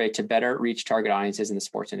extensive survey to better reach target audiences in the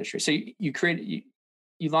sports industry. So you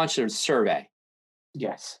launched a survey.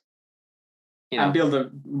 Yes. And build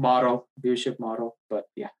a model, viewership model, but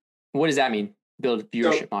yeah. What does that mean? Build a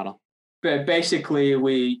viewership model? But basically,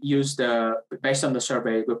 we use based on the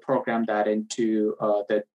survey, we program that into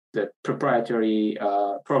the proprietary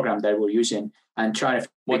program that we're using and trying to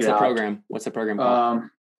figure What's the program? What's the program called?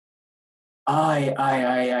 May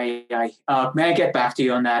I get back to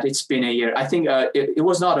you on that? It's been a year. I think it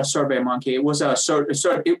was not a Survey Monkey. It was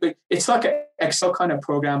it's like an Excel kind of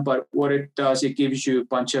program, but what it does, it gives you a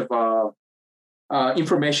bunch of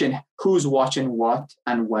information, who's watching what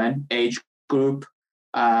and when, age group,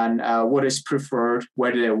 and what is preferred,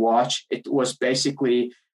 where do they watch. It was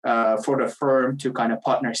basically for the firm to kind of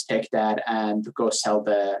partners take that and go sell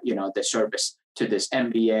the service to this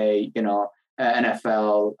NBA,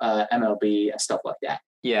 NFL, MLB, and stuff like that.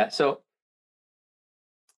 Yeah. So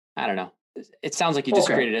I don't know. It sounds like you just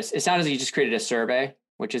created this. It sounds like you just created a survey,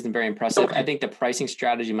 which isn't very impressive. Okay. I think the pricing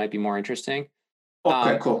strategy might be more interesting.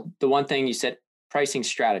 Okay, cool. The one thing you said, pricing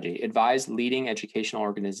strategy, advise leading educational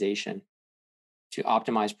organization to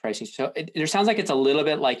optimize pricing. So it sounds like it's a little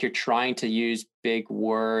bit like you're trying to use big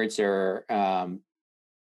words or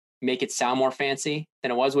make it sound more fancy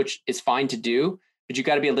than it was, which is fine to do, but you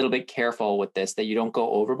got to be a little bit careful with this, that you don't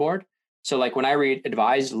go overboard. So like when I read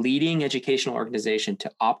advise leading educational organization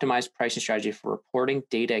to optimize pricing strategy for reporting,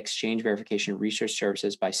 data exchange, verification, research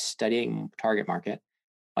services by studying target market,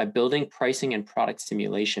 by building pricing and product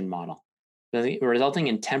simulation model, resulting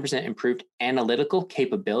in 10% improved analytical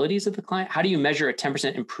capabilities of the client. How do you measure a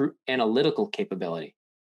 10% improved analytical capability?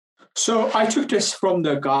 So I took this from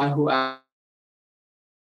the guy who asked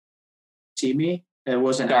me. It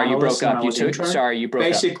was an Sorry, you broke up. You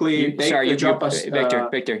broke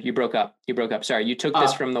up. Victor, you broke up. Sorry, you took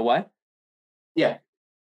this from the what? Yeah.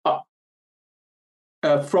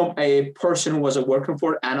 From a person who was a working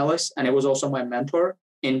for analyst, and it was also my mentor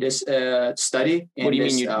in this study. What do you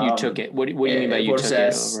mean you took it? What do you mean by you took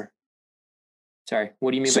it over? Sorry,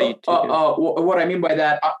 what do you mean by you took it over? What I mean by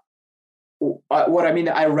that,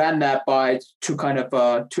 I ran that to kind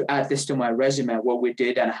of to add this to my resume, what we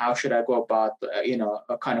did and how should I go about,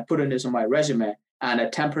 kind of putting this on my resume. And a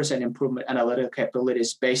 10% improvement analytical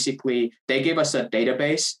capabilities. Basically, they gave us a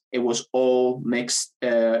database. It was all mixed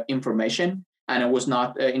information, and it was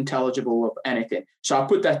not intelligible of anything. So I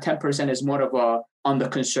put that 10% as more of on the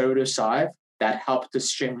conservative side that helped to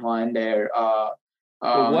streamline their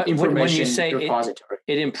information when you say repository.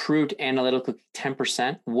 It improved analytical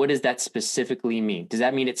 10%. What does that specifically mean? Does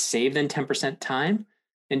that mean it saved them 10% time?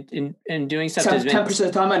 in doing stuff.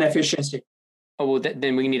 10% time and efficiency. Oh, well,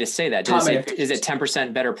 then we need to say that. Is it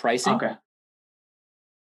 10% better pricing? Okay.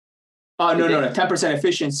 Oh, no. 10%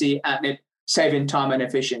 efficiency and it saving time and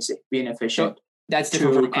efficiency, being efficient. So that's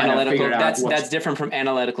different from analytical. That's different from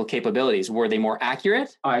analytical capabilities. Were they more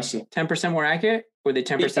accurate? Oh, I see. 10% more accurate? Were they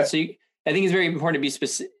 10%? So I think it's very important to be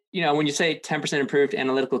specific. When you say 10% improved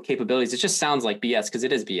analytical capabilities, it just sounds like BS because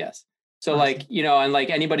it is BS. So and like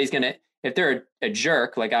anybody's gonna, if they're a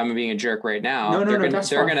jerk, like I'm being a jerk right now, they're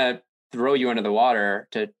gonna throw you under the water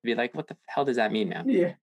to be like, what the hell does that mean, man?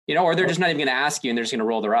 Yeah. Or they're just not even going to ask you and they're just going to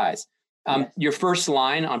roll their eyes. Your first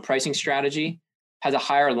line on pricing strategy has a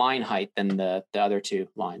higher line height than the other two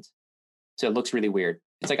lines. So it looks really weird.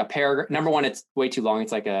 It's like a paragraph. Number one, it's way too long.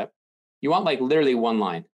 It's like you want like literally one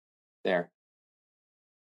line there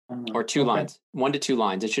or two lines, 1 to 2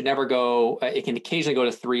 lines. It should never go, it can occasionally go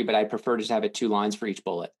to 3, but I prefer to just have it 2 lines for each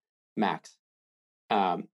bullet max.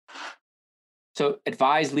 So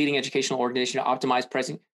advise leading educational organization to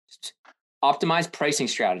optimize pricing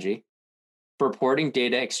strategy for reporting,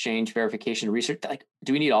 data exchange, verification, research. Like,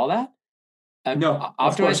 do we need all that? No.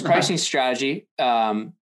 Optimize pricing strategy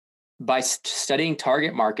by studying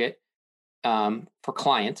target market for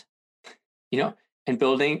client, and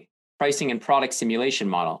building pricing and product simulation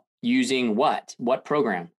model using what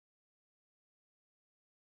program?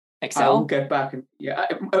 Excel? I'll get back.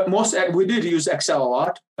 We did use Excel a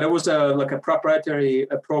lot. It was like a proprietary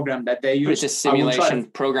program that they used. But it's a simulation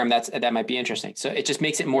program that might be interesting. So it just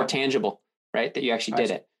makes it more tangible, right? That you actually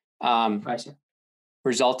did it. I see.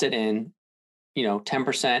 Resulted in,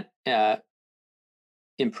 10%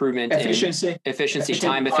 improvement efficiency,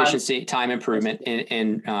 time improvement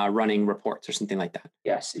in running reports or something like that.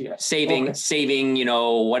 Yes. Saving,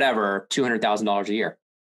 whatever, $200,000 a year.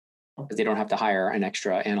 Because they don't have to hire an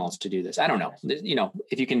extra analyst to do this. I don't know.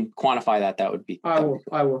 If you can quantify that would be. I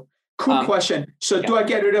will. Cool question. So do I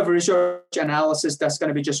get rid of research analysis? That's going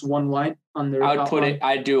to be just one line under.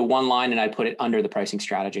 I'd do a one line and I'd put it under the pricing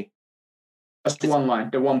strategy. Just one line,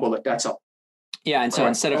 the one bullet. That's all. Yeah. And so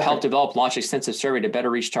instead of help develop, launch extensive survey to better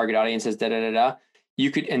reach target audiences, you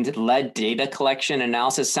could, and lead data collection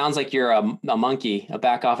analysis. Sounds like you're a monkey, a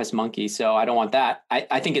back office monkey. So I don't want that.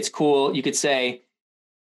 I think it's cool. You could say,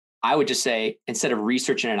 I would just say, instead of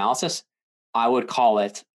research and analysis, I would call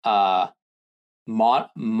it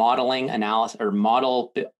modeling analysis or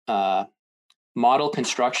model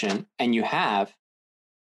construction. And you have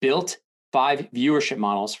built 5 viewership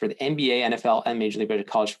models for the NBA, NFL, and Major League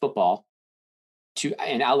College football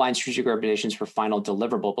and outline strategic recommendations for final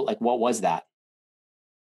deliverable. But what was that?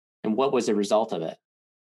 And what was the result of it?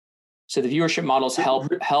 So the viewership models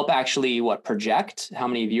help actually project how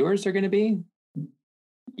many viewers are going to be?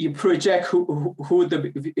 You project who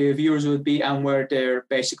the viewers would be and where their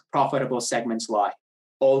basic profitable segments lie.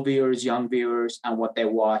 Old viewers, young viewers, and what they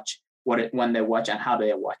watch, when they watch, and how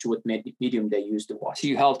they watch, what medium they use to watch. So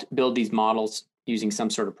you helped build these models using some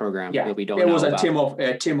sort of program that we don't know about. It was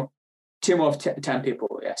a team of 10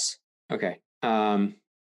 people. Yes. Okay. I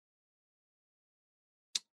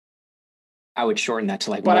would shorten that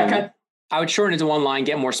to I would shorten it to one line.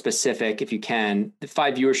 Get more specific if you can. The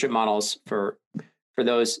 5 viewership models for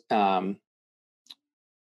those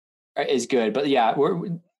is good, but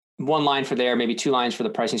we're one line for there, maybe 2 lines for the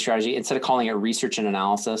pricing strategy. Instead of calling it research and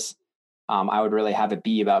analysis, I would really have it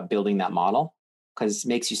be about building that model because it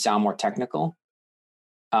makes you sound more technical.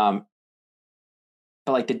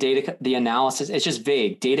 But like the analysis, it's just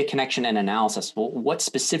vague. Data connection and analysis. Well, what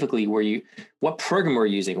specifically what program were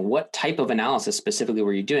you using? What type of analysis specifically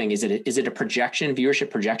were you doing? Is it a viewership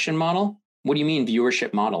projection model? What do you mean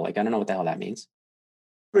viewership model? I don't know what the hell that means.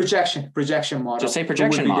 Projection model. Just say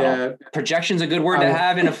projection model. Projection's a good word to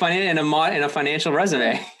have in a financial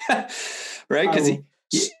resume, right? Because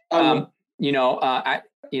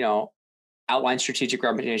outline strategic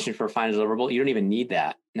recommendation for a final deliverable. You don't even need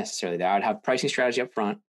that necessarily there. I'd have pricing strategy up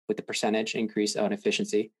front with the percentage increase on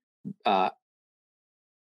efficiency,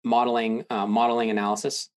 modeling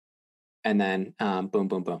analysis, and then boom,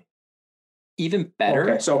 boom, boom. Even better.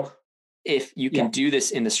 Okay, so if you can do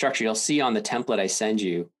this in the structure, you'll see on the template I send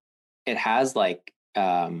you, it has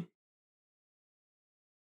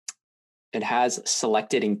it has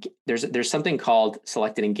selected, there's something called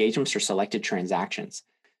selected engagements or selected transactions.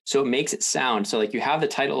 So it makes it sound, so you have the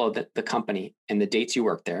title of the company and the dates you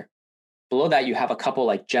work there. Below that, you have a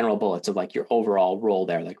couple general bullets of your overall role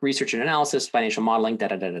there, like research and analysis, financial modeling,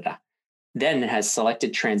 Then it has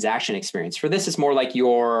selected transaction experience. For this, it's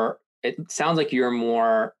more it sounds like you're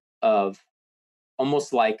more of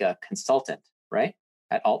almost like a consultant, right?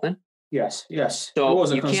 At Altman? Yes.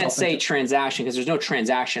 So you can't say transaction because there's no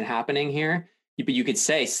transaction happening here. but you could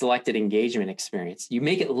say selected engagement experience. You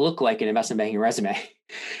make it look like an investment banking resume.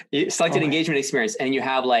 Selected engagement experience, and you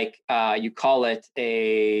have like you call it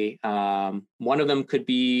a one of them could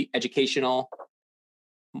be educational,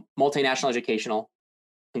 multinational educational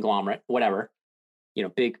conglomerate, whatever,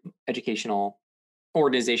 big educational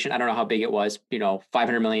organization. I don't know how big it was,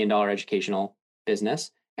 $500 million educational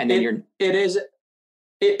business, and then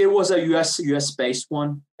it was a US based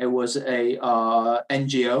one. It was a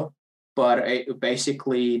NGO, but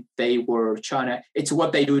basically they were trying to. It's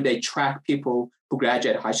what they do. They track people who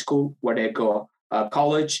graduate high school, where they go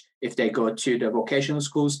college, if they go to the vocational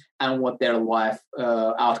schools, and what their life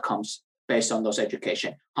outcomes based on those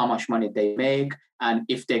education, how much money they make, and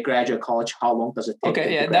if they graduate college, how long does it take?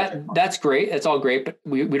 Okay, yeah, that's great. That's all great, but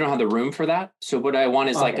we don't have the room for that. So what I want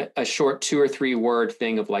is like a short 2 or 3 word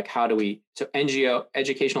thing of like, how do we, so NGO,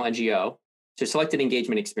 educational NGO, so selected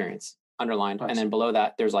engagement experience underlined. Nice. And then below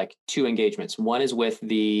that, there's like 2 engagements. One is with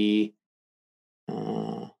the,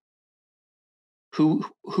 who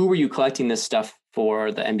were you collecting this stuff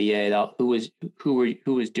for the MBA? Who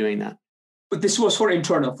was doing that? But this was for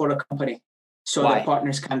internal, for the company. So Why? The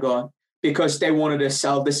partners can go on because they wanted to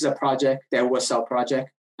sell. This is a project. There was sell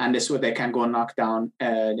project. And this is where they can go and knock down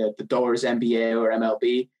the doors, MBA or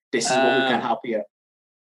MLB. This is what we can help you.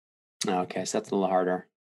 Okay. So that's a little harder.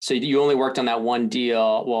 So you only worked on that one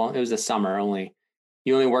deal. Well, it was the summer only.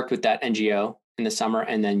 You only worked with that NGO in the summer,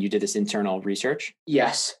 and then you did this internal research?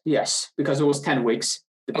 Yes, because it was 10 weeks.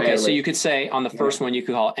 Okay, so you could say on the first one, you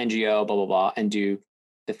could call it NGO, blah, blah, blah, and do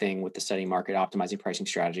the thing with the study market, optimizing pricing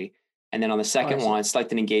strategy. And then on the second one,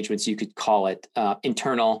 selected engagements, you could call it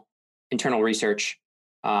internal research,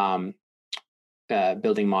 building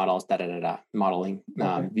models, modeling,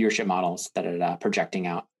 viewership models, projecting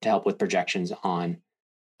out to help with projections on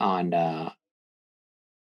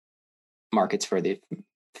markets for the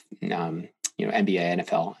NBA,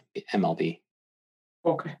 NFL, MLB.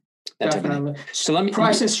 Okay, definitely. So let me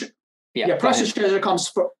price strategy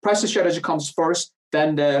comes first,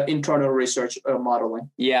 then the internal research modeling.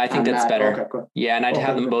 Yeah, I think that's better. Okay, cool. Yeah, and I'd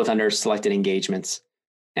have them both under selected engagements.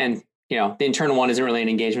 And the internal one isn't really an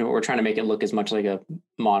engagement, but we're trying to make it look as much like a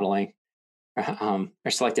modeling or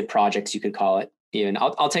selected projects, you could call it. Even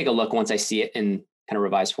I'll take a look once I see it in kind of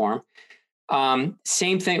revised form.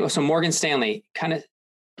 Same thing. So Morgan Stanley, kind of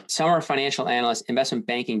summer financial analyst, investment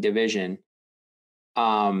banking division,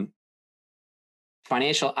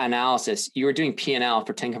 financial analysis. You were doing P&L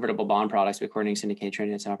for 10 convertible bond products according to syndicated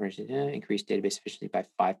trading and operations. Increased database efficiency by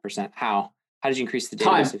 5%. How did you increase the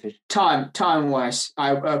database efficiency? Time-wise,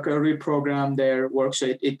 I reprogrammed their work. So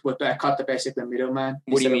I cut the basically middleman.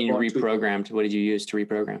 What do you mean you reprogrammed? What did you use to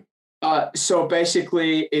reprogram? So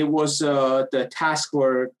basically, it was the tasks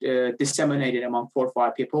were disseminated among 4 or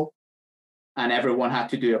 5 people, and everyone had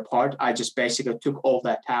to do a part. I just basically took all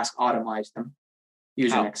that task, automized them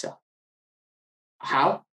using Excel.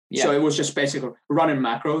 How? Yeah. So it was just basically running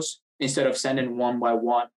macros instead of sending one by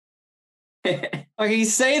one. Okay,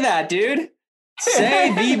 say that, dude.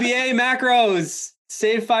 Say VBA macros.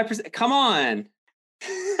 Save 5%. Come on.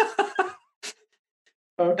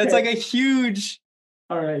 Okay. That's like a huge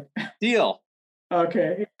deal.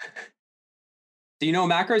 Okay. Do you know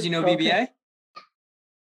macros? You know VBA?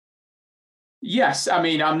 Yes. I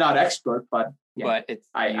mean, I'm not expert, but yeah. But it's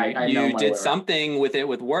I you know did something with it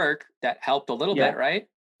with work that helped a little bit, right?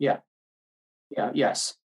 Yeah.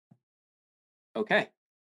 Yes. Okay.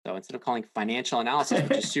 So instead of calling financial analysis,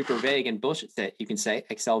 which is super vague and bullshit, that you can say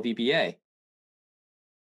Excel VBA.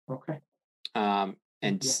 Okay.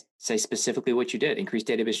 And say specifically what you did. Increase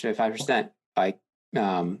database by 5% by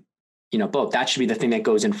both. That should be the thing that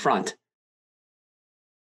goes in front.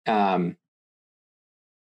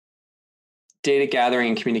 Data gathering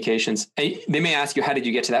and communications. They may ask you, how did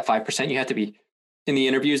you get to that 5%? You have to be in the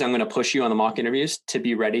interviews. I'm going to push you on the mock interviews to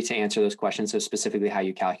be ready to answer those questions. So specifically how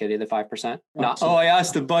you calculated the 5%. Not, I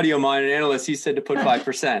asked a buddy of mine, an analyst, he said to put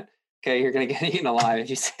 5%. Okay. You're going to get eaten alive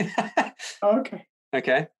if you say that. Okay.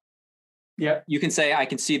 Okay. Yeah. You can say, I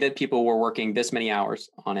can see that people were working this many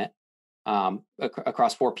hours on it.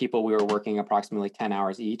 Across 4 people, we were working approximately 10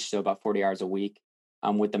 hours each. So about 40 hours a week.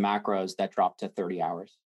 With the macros that dropped to 30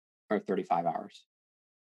 hours. Or 35 hours.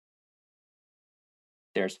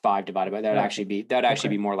 There's 5 divided by that. Would actually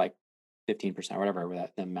be more like 15% or whatever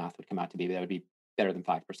the math would come out to be. But that would be better than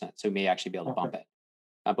 5%. So we may actually be able to bump it.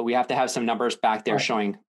 But we have to have some numbers back there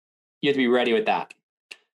showing. You have to be ready with that.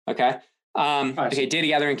 Okay. Okay. Data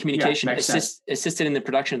gathering and communication assisted in the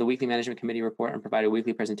production of the weekly management committee report and provided a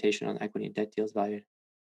weekly presentation on equity and debt deals valued.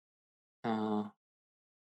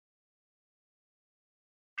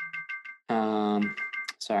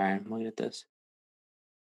 Sorry, I'm looking at this.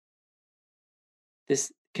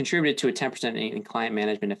 this contributed to a 10% in client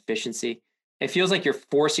management efficiency. It feels like you're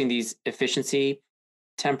forcing these efficiency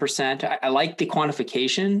 10%. I like the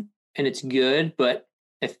quantification and it's good, but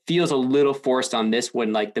it feels a little forced on this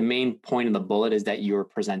when like the main point of the bullet is that you're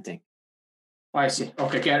presenting. I see.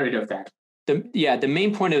 Okay, get rid of that. The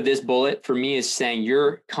main point of this bullet for me is saying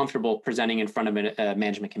you're comfortable presenting in front of a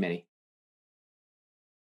management committee.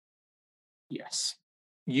 Yes.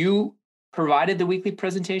 You provided the weekly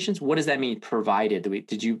presentations. What does that mean? Provided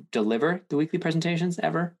did you deliver the weekly presentations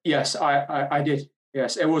ever? Yes, I did.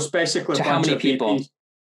 Yes, it was basically to how many people?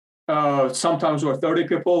 Sometimes were 30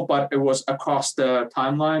 people, but it was across the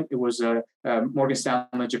timeline. It was Morgan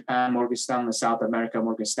Stanley Japan, Morgan Stanley South America,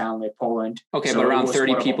 Morgan Stanley Poland. Okay, so but around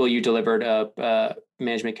 30 people, you delivered a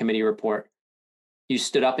management committee report. You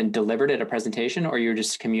stood up and delivered it a presentation, or you're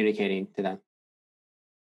just communicating to them?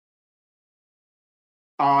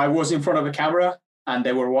 I was in front of a camera and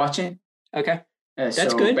they were watching. Okay, that's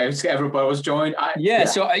so good. Basically, everybody was joined.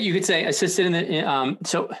 So you could say assisted in the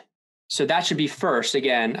so that should be first.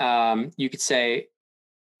 Again, you could say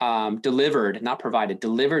delivered, not provided.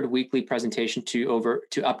 Delivered weekly presentation to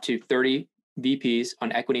up to 30 VPs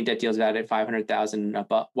on equity and debt deals valued at 500,000 and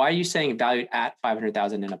above. Why are you saying valued at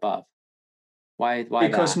 500,000 and above? Why?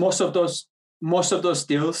 Because that? most of those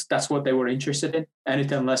deals, that's what they were interested in.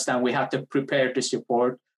 Anything less than, we have to prepare this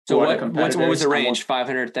report. So what was the range?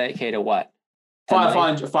 500K to what?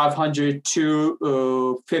 500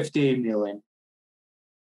 to 50 million.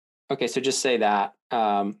 Okay, so just say that.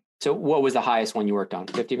 So what was the highest one you worked on?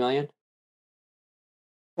 50 million?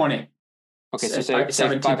 20. Okay, so say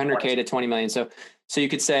 500K to 20 million. So you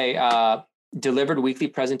could say delivered weekly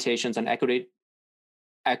presentations on equity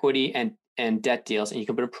and debt deals, and you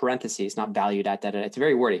can put in parentheses, not valued at that. It's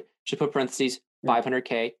very wordy. You should put parentheses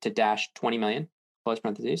 500K to dash 20 million, close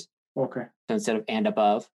parentheses. Okay. So instead of and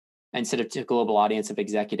above, instead of to global audience of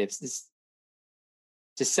executives,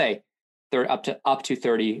 just say they're up to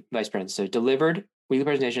 30 vice presidents. So delivered weekly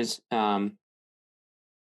presentations on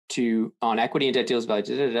equity and debt deals valued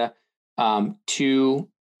to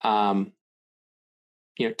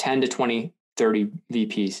 10 to 20, 30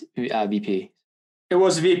 VP. It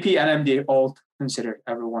was VP and MD all considered.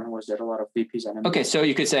 Everyone was there. A lot of VPs and MD. Okay, so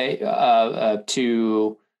you could say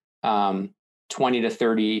to 20 to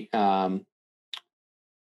 30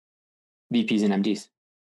 VPs and MDs.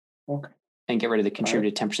 Okay. And get rid of the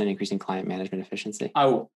contributed 10% increase in client management efficiency. I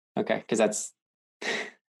will. Okay, because that's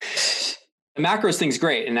the macros thing's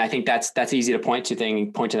great, and I think that's easy to point to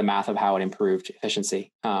the math of how it improved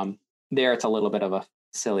efficiency. There, it's a little bit of a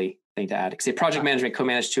silly thing to add. Say project management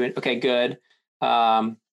co-managed to it. Okay, good.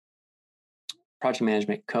 Project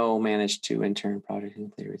management co-managed to intern project and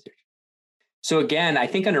complete research. So again, I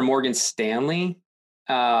think under Morgan Stanley,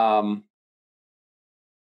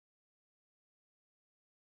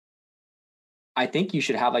 I think you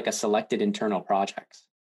should have like a selected internal projects.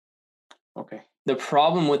 Okay. The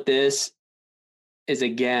problem with this is,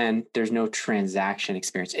 again, there's no transaction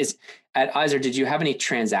experience. At Eisner, did you have any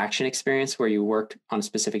transaction experience where you worked on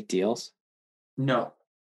specific deals? No,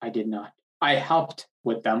 I did not. I helped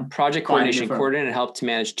with them. Project coordination, coordinated and helped to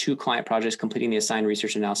manage 2 client projects, completing the assigned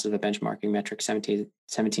research analysis of a benchmarking metric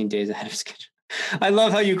 17 days ahead of schedule. I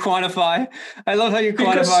love how you quantify.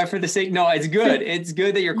 For the sake. No, it's good. It's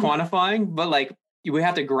good that you're quantifying, but like we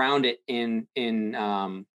have to ground it in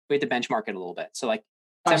we have to benchmark it a little bit. So like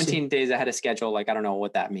 17 days ahead of schedule, like I don't know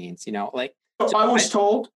what that means, like. So I was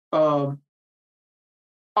told, I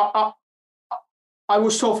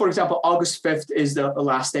was told, for example, August 5th is the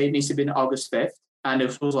last day. It needs to be in August 5th. And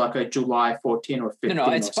if it was like a July 14 or 15 No,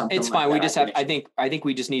 it's fine. Like we just have, I think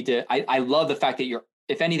we just need to, I love the fact that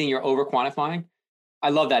if anything, you're over quantifying. I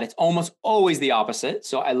love that. It's almost always the opposite.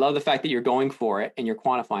 So I love the fact that you're going for it and you're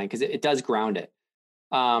quantifying because it does ground it.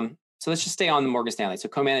 So let's just stay on the Morgan Stanley. So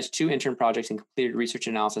co-managed 2 intern projects and completed research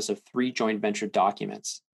analysis of 3 joint venture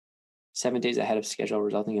documents, 7 days ahead of schedule,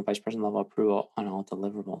 resulting in vice president level approval on all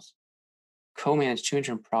deliverables. Co-managed 2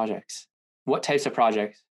 intern projects. What types of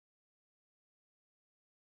projects?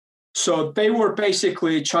 So they were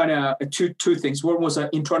basically trying to two things. One was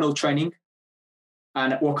internal training,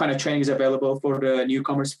 and what kind of training is available for the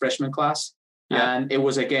newcomers freshman class. Yeah. And it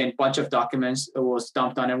was, again, a bunch of documents. It was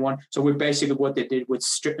dumped on everyone. So we basically, what they did was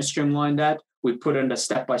streamline that. We put in the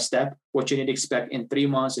step-by-step, what you need to expect in 3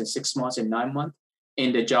 months, in 6 months, in 9 months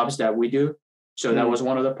in the jobs that we do. So that was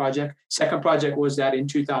one of the projects. Second project was that in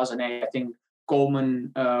 2008, I think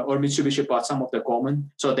Goldman or Mitsubishi bought some of the Goldman.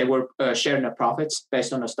 So they were sharing the profits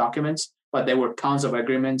based on those documents, but there were tons of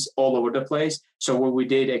agreements all over the place. So what we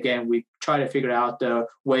did, again, we tried to figure out the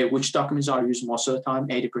way which documents are used most of the time,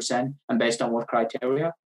 80%, and based on what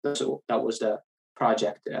criteria. So that was the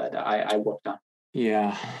project that I worked on.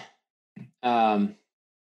 Yeah.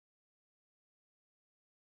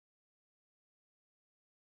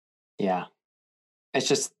 Yeah. It's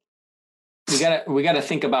just, we gotta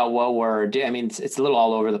think about what we're doing. I mean, it's a little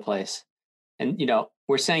all over the place. And,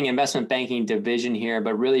 we're saying investment banking division here,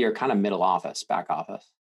 but really you're kind of middle office, back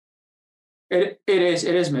office. It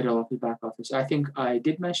is middle office, back office. I think I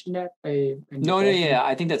did mention that. No, yeah,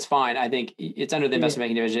 I think that's fine. I think it's under the investment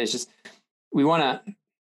banking division. It's just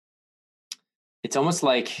it's almost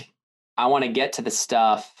like I want to get to the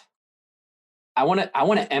stuff. I want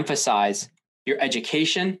to emphasize your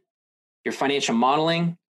education, your financial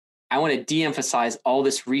modeling. I want to de-emphasize all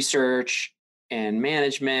this research and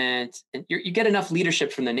management. And you get enough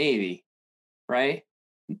leadership from the Navy, right?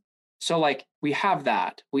 So like we have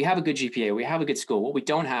that. We have a good GPA. We have a good school. What we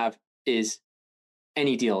don't have is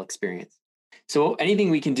any deal experience. So anything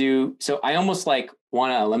we can do. So I almost like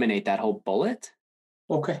want to eliminate that whole bullet.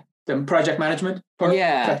 Okay. The project management part?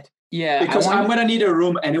 Yeah. Correct. Yeah. Because I'm going to need a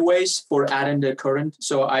room anyways for adding the current.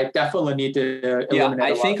 So I definitely need to eliminate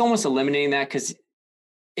I think almost eliminating that, because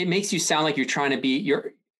it makes you sound like you're trying to be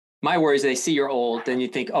my worry is they see you're old, then you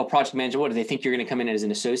think, oh, project manager, what do they think you're going to come in as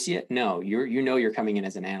an associate? No, you're coming in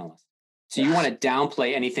as an analyst. So you want to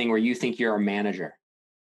downplay anything where you think you're a manager.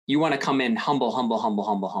 You want to come in humble.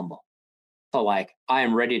 So like, I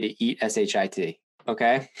am ready to eat SHIT.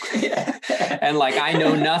 Okay. And like, I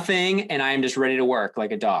know nothing and I am just ready to work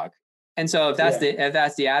like a dog. And so if that's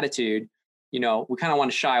the attitude, we kind of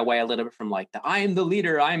want to shy away a little bit from like I am the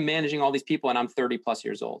leader, I'm managing all these people and I'm 30 plus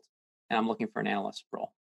years old and I'm looking for an analyst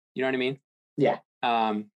role. You know what I mean? Yeah.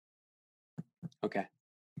 Okay.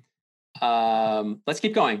 Let's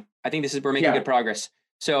keep going. I think we're making good progress.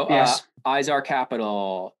 So Izar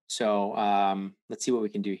Capital. So let's see what we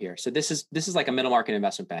can do here. So this is like a middle market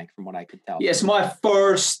investment bank from what I could tell. Yes, my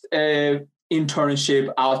first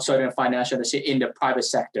internship outside of financial industry in the private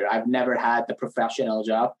sector. I've never had the professional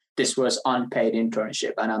job. This was unpaid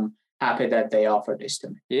internship, and I'm happy that they offered this to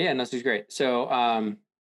me. Yeah, and this is great. So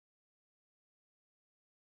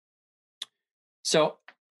so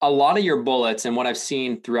a lot of your bullets and what I've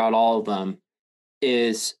seen throughout all of them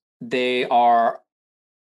is they're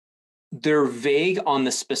vague on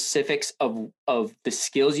the specifics of the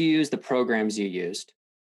skills you use, the programs you used,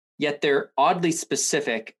 yet they're oddly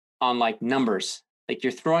specific on like numbers. Like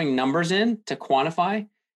you're throwing numbers in to quantify,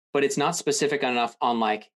 but it's not specific enough on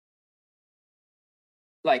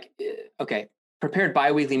okay, prepared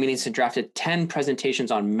biweekly meetings and drafted 10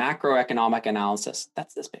 presentations on macroeconomic analysis.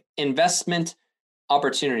 That's this big. Investment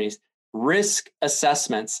opportunities, risk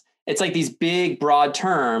assessments. It's like these big, broad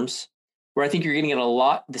terms where I think you're getting at a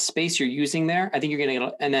lot, the space you're using there. I think you're getting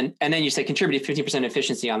it, and then you say contributed 15%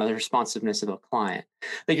 efficiency on the responsiveness of a client.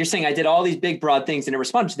 Like you're saying, I did all these big, broad things and it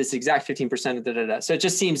responded to this exact 15%. So it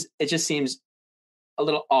just seems a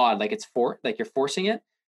little odd, like you're forcing it.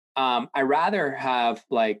 I rather have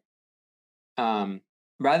rather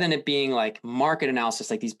than it being like market analysis,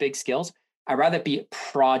 like these big skills, I'd rather it be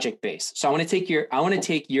project based. So I want to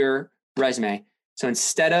take your resume. So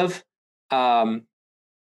instead of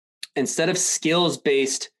skills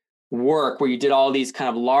based work where you did all these kind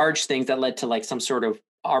of large things that led to like some sort of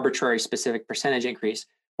arbitrary specific percentage increase,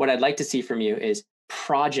 what I'd like to see from you is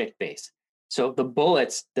project based. So the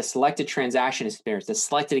bullets, the selected transaction experience, the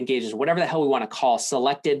selected engagements, whatever the hell we want to call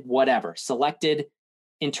selected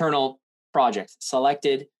internal projects,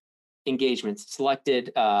 selected engagements,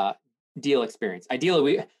 selected deal experience.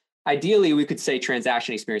 Ideally, we could say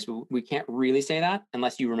transaction experience, but we can't really say that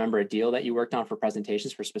unless you remember a deal that you worked on for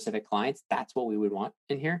presentations for specific clients. That's what we would want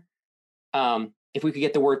in here. If we could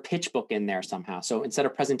get the word pitch book in there somehow. So instead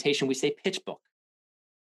of presentation, we say pitch book.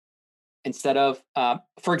 Instead of,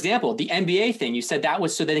 for example, the MBA thing, you said that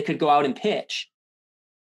was so that it could go out and pitch.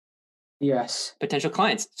 Yes. Potential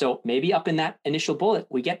clients. So maybe up in that initial bullet,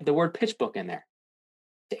 we get the word pitch book in there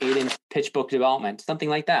to aid in pitch book development, something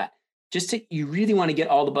like that. You really want to get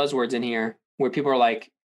all the buzzwords in here where people are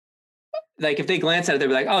like if they glance at it, they'll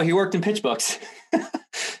be like, oh, he worked in pitch books.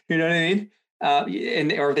 You know what I mean?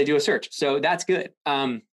 Or if they do a search. So that's good.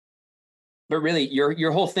 But really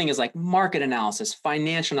your whole thing is like market analysis,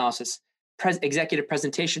 financial analysis, executive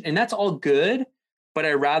presentation, and that's all good. But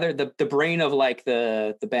I rather the brain of like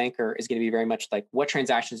the banker is going to be very much like, what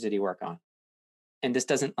transactions did he work on? And this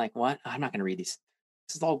doesn't like, what? I'm not going to read these.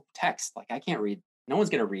 This is all text. Like I can't read. No one's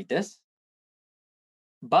going to read this.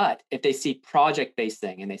 But if they see project-based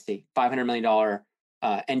thing and they see $500 million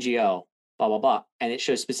NGO, blah, blah, blah, and it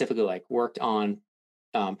shows specifically like worked on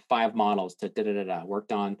 5 models to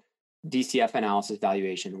worked on DCF analysis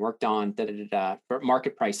valuation, worked on for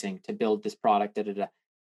market pricing to build this product,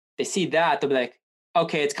 They see that, they'll be like,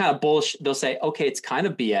 okay, it's kind of bullshit. They'll say, okay, it's kind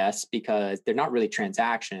of BS because they're not really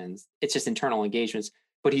transactions. It's just internal engagements.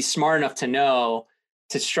 But he's smart enough to know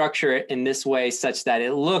to structure it in this way such that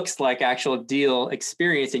it looks like actual deal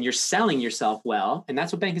experience and you're selling yourself well. And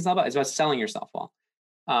that's what banking is all about. It's about selling yourself well.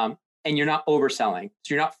 And you're not overselling.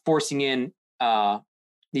 So you're not forcing in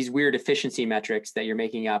these weird efficiency metrics that you're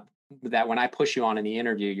making up that when I push you on in the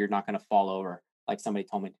interview, you're not going to fall over like somebody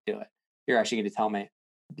told me to do it. You're actually going to tell me,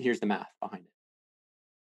 here's the math behind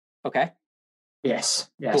it. Okay. Yes.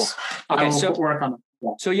 Cool. Okay. I will work on it.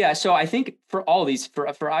 Yeah. So I think for all these, for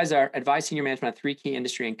Izar, advise senior management on 3 key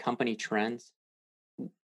industry and company trends.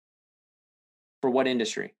 For what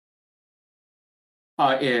industry?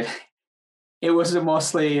 It was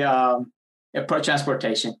mostly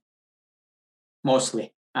transportation,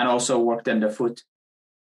 mostly, and also worked in the food.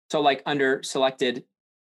 So like under selected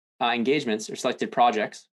engagements or selected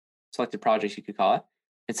projects, you could call it.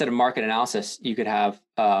 Instead of market analysis, you could have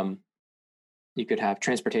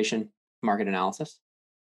transportation market analysis.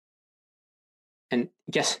 And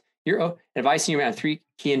guess you're advising you on 3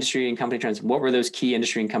 key industry and company trends. What were those key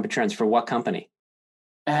industry and company trends for what company?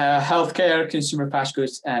 Healthcare, consumer packaged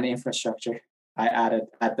goods, and infrastructure. I added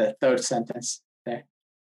at the third sentence there.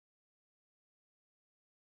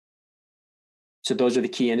 So those are the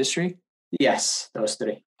key industry? Yes, those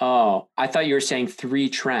 3. Oh, I thought you were saying 3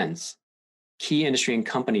 trends, key industry and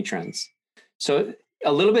company trends. So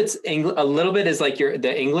a little bit is like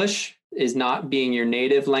the English is not being your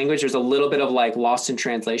native language. There's a little bit of like lost in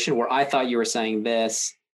translation where I thought you were saying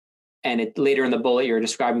this, and later in the bullet you're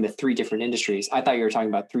describing the 3 different industries. I thought you were talking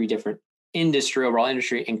about 3 different overall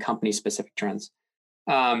industry and company specific trends.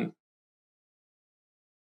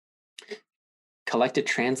 Collected,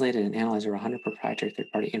 translated, and analyzed over 100 proprietary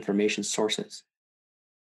third-party information sources.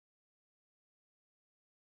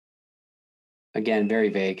 Again, very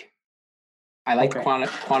vague. I like the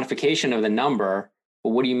quantification of the number, but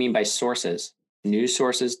what do you mean by sources? News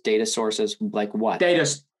sources, data sources, like what? Data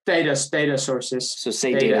sources. So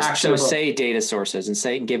say data. So say data sources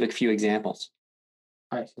and give a few examples.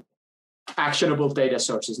 Actionable data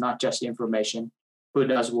sources, not just information. Who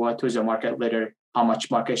does what? Who's a market leader? How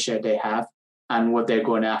much market share they have, and what they're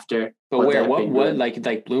going after. But what like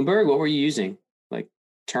Bloomberg? What were you using? Like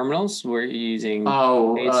terminals? Were you using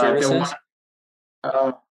paid services?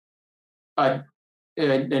 And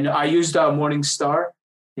I used Morningstar,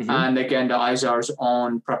 and again the Izar's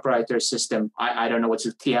own proprietary system. I don't know what's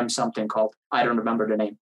the TM something called. I don't remember the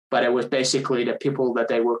name, but it was basically the people that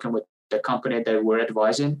they working with, the company they were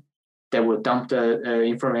advising. They would dump the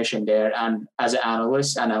information there, and as an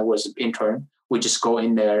analyst, and I was intern, we just go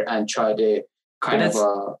in there and try to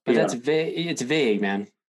that's vague. It's vague, man.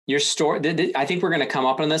 Your story. I think we're going to come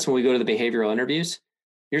up on this when we go to the behavioral interviews.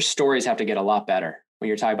 Your stories have to get a lot better when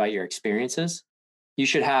you're talking about your experiences. You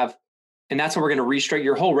should have, and that's what we're going to restructure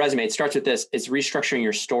your whole resume. It starts with this: it's restructuring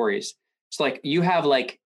your stories. So like you have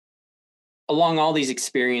like along all these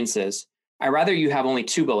experiences. I rather you have only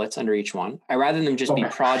 2 bullets under each one. I rather them just be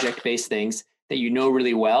project-based things that you know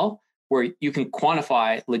really well, where you can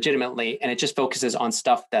quantify legitimately, and it just focuses on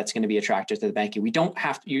stuff that's going to be attractive to the banking. We don't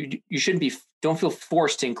have to, you shouldn't be, don't feel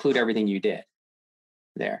forced to include everything you did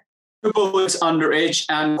there. 2 bullets under each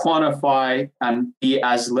and quantify and be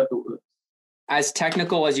as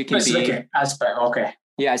technical as you can be.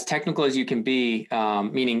 Yeah, as technical as you can be,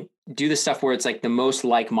 meaning do the stuff where it's like the most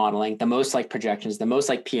like modeling, the most like projections, the most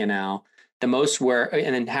like P&L, the most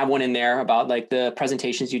and then have one in there about like the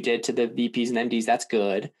presentations you did to the VPs and MDs. That's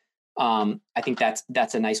good. I think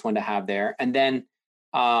that's a nice one to have there. And then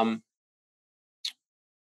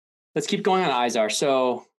let's keep going on Izar.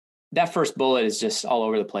 So that first bullet is just all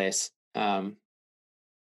over the place.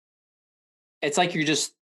 It's like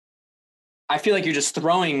I feel like you're just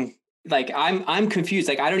throwing, like I'm confused.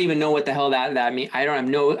 Like I don't even know what the hell that means. I have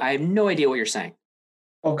no idea what you're saying.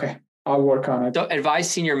 Okay, I'll work on it. So advise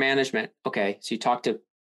senior management. Okay, so you talk to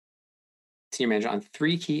senior manager on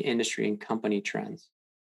 3 key industry and company trends.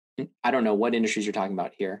 I don't know what industries you're talking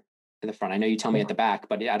about here in the front. I know you tell me at the back,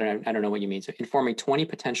 but I don't know what you mean. So informing 20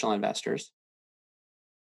 potential investors.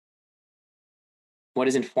 What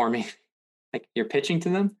is informing? Like you're pitching to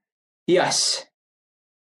them? Yes.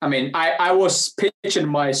 I mean, I was pitching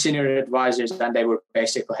my senior advisors, and they were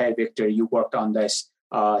basically, hey, Victor, you worked on this.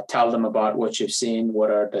 Tell them about what you've seen.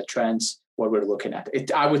 What are the trends? What we're looking at.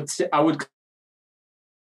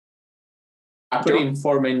 I put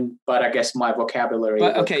informing, but I guess my vocabulary.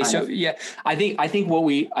 But okay, so yeah, I think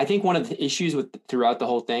one of the issues throughout the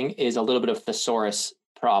whole thing is a little bit of thesaurus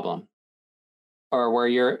problem, or where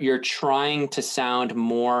you're trying to sound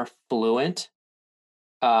more fluent,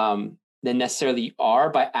 than necessarily you are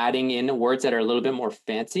by adding in words that are a little bit more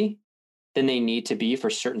fancy than they need to be for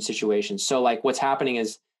certain situations. So like what's happening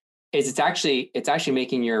is it's actually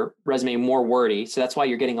making your resume more wordy. So that's why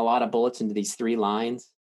you're getting a lot of bullets into these 3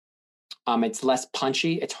 lines. It's less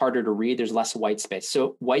punchy. It's harder to read. There's less white space.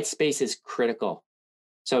 So white space is critical.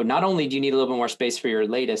 So not only do you need a little bit more space for your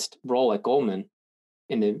latest role at Goldman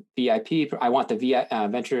in the VIP, I want the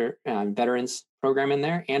venture veterans program in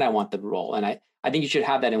there, and I want the role. And I think you should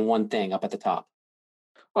have that in one thing up at the top.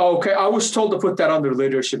 Okay, I was told to put that under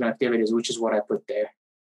leadership activities, which is what I put there.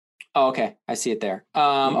 Oh, okay, I see it there.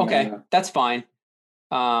 Okay, that's fine.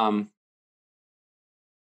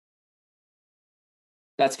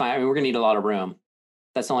 That's fine. I mean, we're gonna need a lot of room.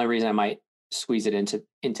 That's the only reason I might squeeze it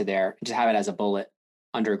into there. Just have it as a bullet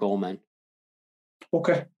under Goldman.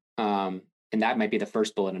 Okay. And that might be the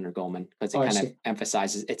first bullet under Goldman because it kind of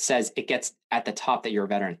emphasizes. It says it gets at the top that you're a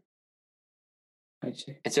veteran. I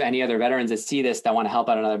see. And so any other veterans that see this that want to help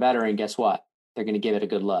out another veteran, guess what? They're going to give it a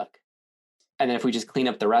good look. And then if we just clean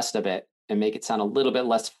up the rest of it and make it sound a little bit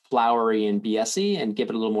less flowery and BS-y and give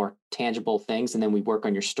it a little more tangible things, and then we work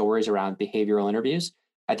on your stories around behavioral interviews,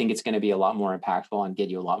 I think it's going to be a lot more impactful and get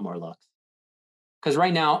you a lot more looks. Because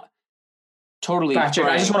right now, totally. Patrick,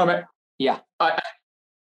 I just want to. Yeah.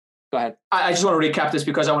 Go ahead. I just want to recap this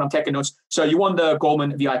because I want to take notes. So you won the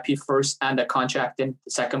Goldman VIP first and the contracting,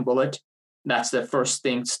 the second bullet. That's the first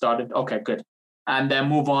thing started. Okay, good. And then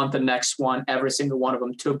move on to the next one. Every single one of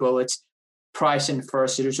them, 2 bullets. Pricing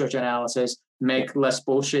first, research analysis. Make less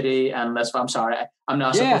bullshitty and less. I'm sorry, I'm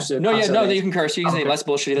not supposed to. No, you can curse. You can say less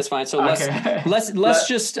bullshitty. That's fine. So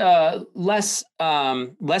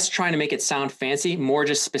less trying to make it sound fancy. More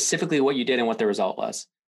just specifically what you did and what the result was.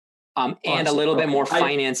 And a little bit more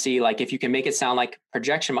financy. Like if you can make it sound like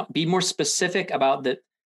projection, be more specific about the.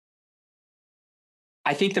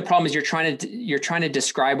 I think the problem is you're trying to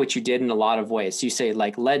describe what you did in a lot of ways. So you say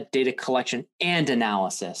like led data collection and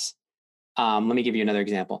analysis. Let me give you another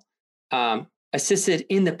example. Assisted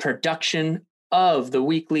in the production of the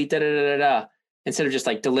weekly instead of just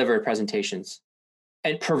like delivered presentations,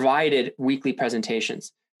 and provided weekly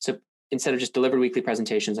presentations. So instead of just delivered weekly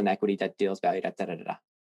presentations on equity that deals value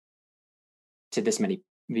to this many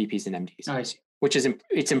VPs and MDs. I see. Which is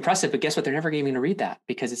it's impressive, but guess what? They're never even going to read that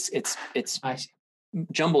because it's I see.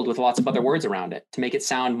 Jumbled with lots of other words around it to make it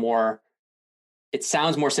sound more. It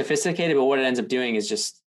sounds more sophisticated, but what it ends up doing is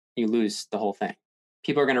just you lose the whole thing.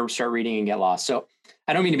 People are going to start reading and get lost. So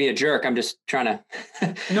I don't mean to be a jerk. I'm just trying to.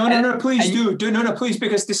 No, please do. No, please,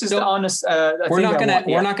 because this is the honest. We're not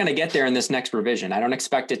going to get there in this next revision. I don't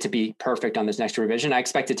expect it to be perfect on this next revision. I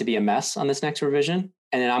expect it to be a mess on this next revision.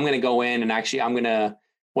 And then I'm going to go in and actually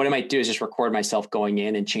what I might do is just record myself going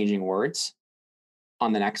in and changing words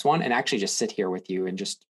on the next one and actually just sit here with you and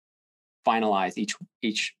just finalize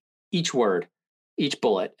each word, each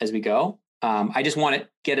bullet as we go. I just want to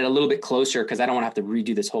get it a little bit closer because I don't want to have to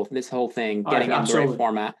redo this whole thing, getting in the right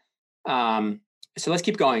format. So let's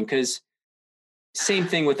keep going because same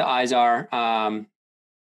thing with the IZAR.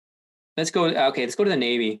 Let's go to the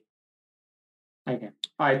Navy. Okay.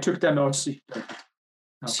 I took the notes. Okay.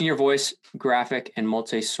 Senior voice, graphic, and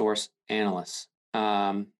multi-source analyst.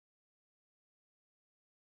 And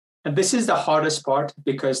this is the hardest part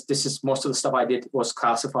because this is most of the stuff I did was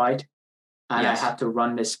classified. And I had to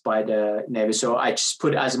run this by the Navy. So I just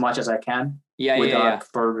put as much as I can without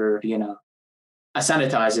further, I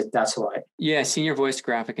sanitize it. That's why. Yeah. Senior voice,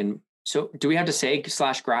 graphic. And so do we have to say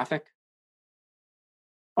 /graphic?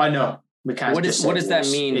 I know. We can't. What does that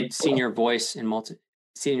mean? Senior voice and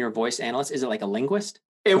senior voice analyst? Is it like a linguist?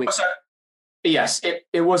 It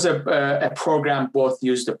was a program both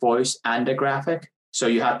used the voice and the graphic. So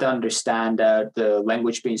you have to understand the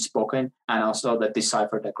language being spoken and also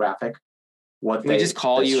decipher the graphic. We just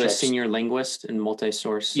call you a senior linguist and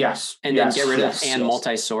multi-source. Yes. And then get rid of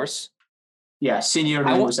multi-source. Yeah, senior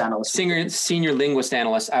linguist analyst. Senior linguist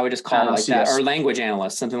analyst, I would just call it like that. Or language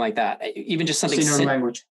analyst, something like that. Even just something senior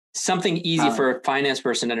language. Something easy for a finance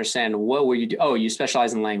person to understand. What were you do? Oh, you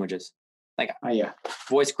specialize in languages. Like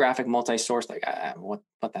voice, graphic, multi-source. Like what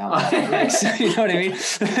the hell is that? You know what I mean?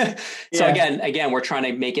 So again, we're trying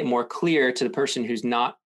to make it more clear to the person who's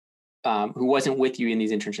not, who wasn't with you in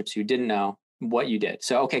these internships, who didn't know what you did.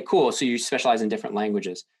 So, okay, cool. So you specialize in different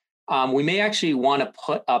languages. We may actually want to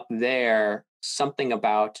put up there something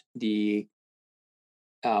about the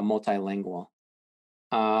multilingual.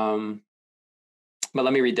 But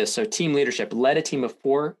let me read this. So team leadership led a team of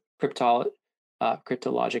 4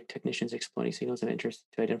 cryptologic technicians exploiting signals of interest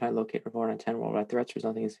to identify, locate, report on 10 worldwide threats,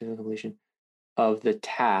 resulting in successful completion of the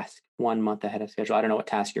task 1 month ahead of schedule. I don't know what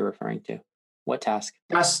task you're referring to. What task?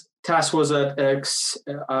 Task was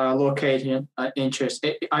locate interest,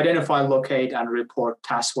 identify, locate, and report.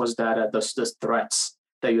 Task was that the threats,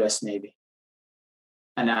 the U.S. Navy,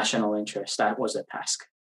 and national interest. That was a task.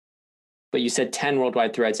 But you said 10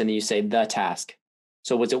 worldwide threats, and then you say the task.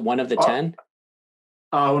 So was it one of the 10?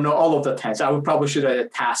 Oh no, all of the 10s. I would probably should have the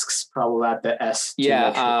tasks probably at the S.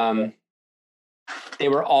 Yeah. They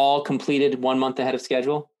were all completed 1 month ahead of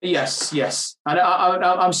schedule. Yes. And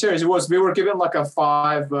I'm serious. We were given like a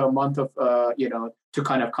 5 month of to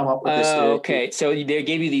kind of come up with this. Okay, so they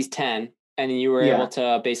gave you these 10, and you were able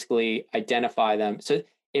to basically identify them. So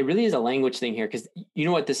it really is a language thing here, because you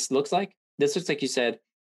know what this looks like? This looks like you said,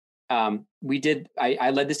 I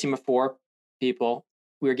led this team of 4 people.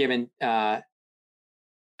 We were given a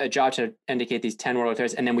job to indicate these 10 world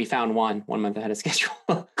threats, and then we found 1 month ahead of schedule.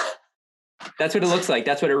 That's what it looks like.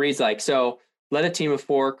 That's what it reads like. So led a team of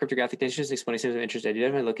 4 cryptographic technicians explaining systems of interest,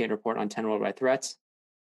 identify, locate, and report on 10 worldwide threats.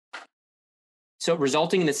 So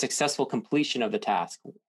resulting in the successful completion of the task.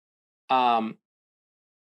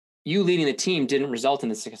 You leading the team didn't result in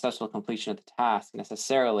the successful completion of the task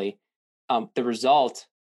necessarily. The result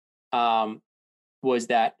was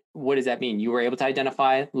that, what does that mean? You were able to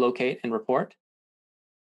identify, locate, and report?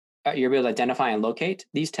 You're able to identify and locate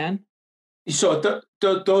these 10? So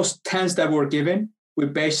those 10s that were given, we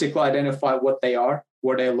basically identify what they are,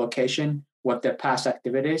 where their location, what their past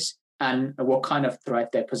activities, and what kind of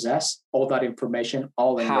threat they possess. All that information,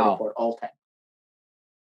 all in the report, all 10.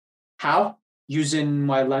 How? Using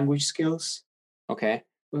my language skills. Okay.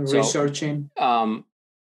 Researching.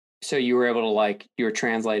 So you were able to, you were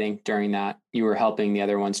translating during that. You were helping the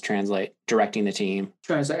other ones translate, directing the team.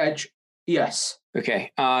 Translate. Yes.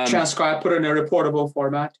 Okay. Transcribe, put in a reportable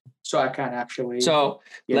format, so I can actually. So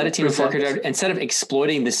let a team of 4 instead of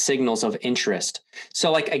exploiting the signals of interest.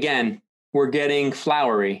 So again, we're getting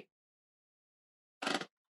flowery.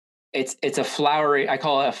 It's a flowery. I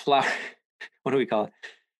call it a flower. What do we call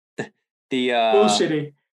it?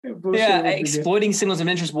 Bullshitting. Yeah, exploiting signals of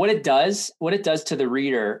interest. What it does to the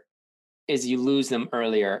reader is you lose them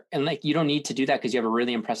earlier, and you don't need to do that because you have a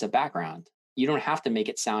really impressive background. You don't have to make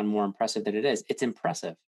it sound more impressive than it is. It's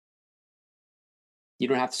impressive. You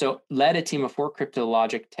don't have to. So led a team of 4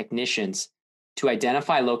 cryptologic technicians to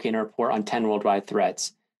identify, locate, and report on 10 worldwide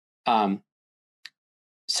threats.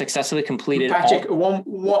 Successfully completed. Patrick,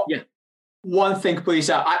 one thing, please.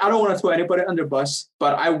 I don't want to throw anybody under bus,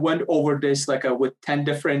 but I went over this with 10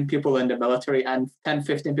 different people in the military and 10,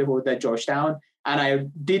 15 people at Georgetown. And I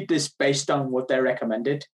did this based on what they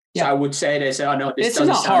recommended. Yeah. So I would say they say, "Oh no, this is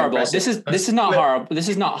not horrible. This is not horrible. This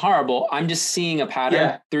is not horrible. I'm just seeing a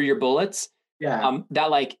pattern through your bullets. Yeah.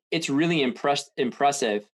 That it's really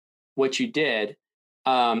impressive what you did.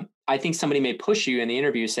 I think somebody may push you in the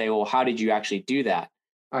interview, say, "Well, how did you actually do that?"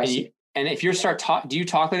 I see. And if you do you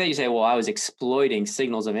talk like that? You say, "Well, I was exploiting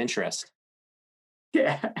signals of interest."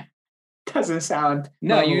 Yeah. Doesn't sound.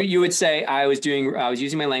 No, you would say I was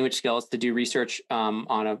using my language skills to do research on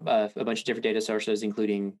a bunch of different data sources,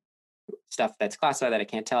 including stuff that's classified that I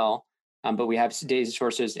can't tell. But we have data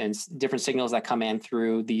sources and different signals that come in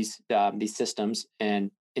through these systems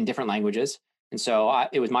and in different languages. And so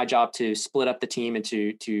it was my job to split up the team and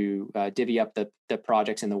to divvy up the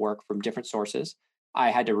projects and the work from different sources.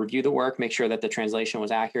 I had to review the work, make sure that the translation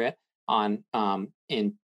was accurate on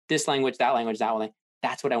in this language, that language, that one.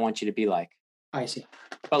 That's what I want you to be like. I see.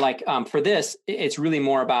 But for this, it's really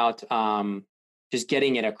more about just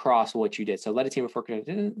getting it across what you did. So led a team of 4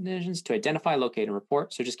 technicians to identify, locate, and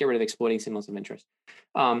report. So just get rid of exploiting signals of interest.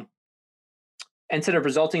 Instead of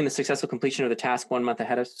resulting in the successful completion of the task 1 month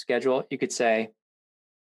ahead of schedule, you could say,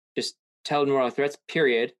 just tell moral threats,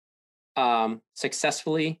 period,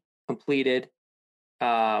 successfully completed.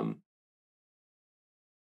 I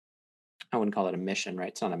wouldn't call it a mission, right?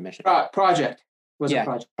 It's not a mission. Project.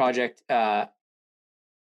 Project.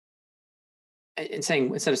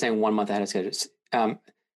 Instead of saying 1 month ahead of schedule,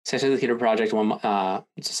 successfully completed project to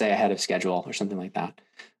say ahead of schedule or something like that.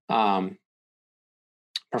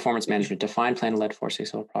 Performance management, define, plan, led for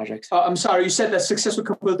successful projects. I'm sorry, you said that successfully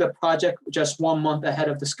completed the project just 1 month ahead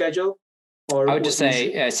of the schedule? Or I would just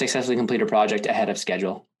say successfully complete a project ahead of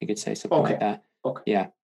schedule. You could say something like that. Okay. Yeah.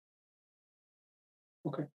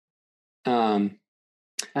 Okay.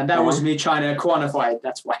 And that was me trying to quantify it.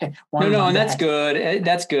 That's why. And that's good.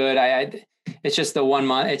 That's good. It's just the 1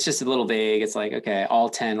 month. It's just a little vague. It's like, okay, all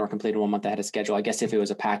 10 were completed 1 month ahead of schedule. I guess if it was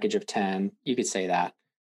a package of 10, you could say that.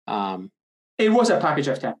 It was a package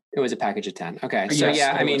of 10. It was a package of 10. Okay. So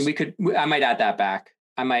yes, I might add that back.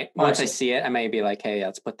 Once I see it, I might be like, hey,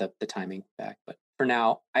 let's put the timing back. But for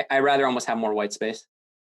now, I rather almost have more white space.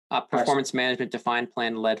 Performance management, defined,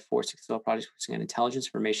 plan, led 4 successful projects focusing on intelligence,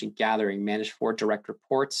 information gathering, managed 4 direct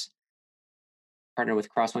reports, partner with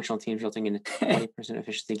cross-functional teams, resulting in a 20%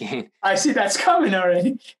 efficiency gain. I see that's coming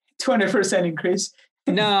already. 20% increase.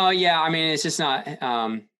 No, yeah, I mean, it's just not.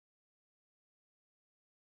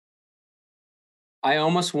 I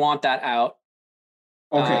almost want that out.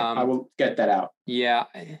 Okay, I will get that out. Yeah,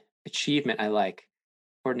 achievement I like.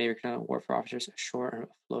 Coordinator warfare officers ashore and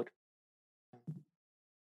afloat.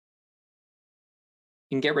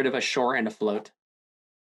 You can get rid of ashore and afloat.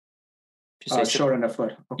 Short and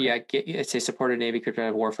afloat. Okay. Yeah, say supported Navy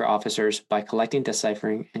cryptographic warfare officers by collecting,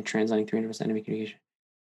 deciphering, and translating 300% enemy communication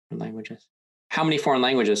languages. How many foreign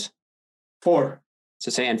languages? 4.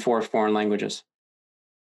 So say and 4 foreign languages.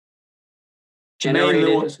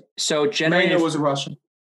 Generated was Russian.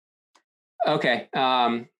 Okay.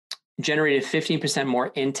 Generated 15% more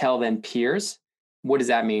intel than peers. What does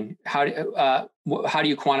that mean? How do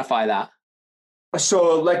you quantify that?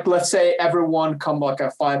 So like, let's say everyone come like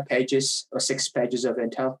a 5 pages or 6 pages of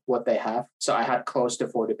intel, what they have. So I had close to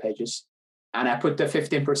 40 pages and I put the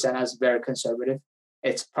 15% as very conservative.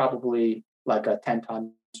 It's probably like a 10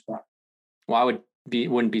 times more. Well,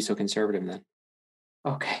 wouldn't be so conservative then.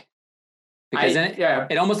 Okay. Because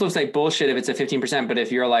it almost looks like bullshit if it's a 15%, but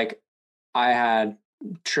if you're like, I had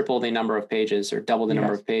triple the number of pages or double the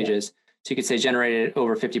number of pages, so you could say generated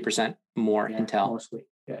over 50% more intel. Mostly,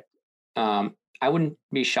 yeah. I wouldn't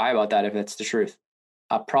be shy about that if that's the truth.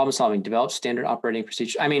 Problem solving, develop standard operating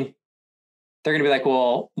procedures. I mean, they're going to be like,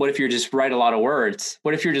 well, what if you just write a lot of words?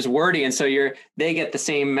 What if you're just wordy? And so they get the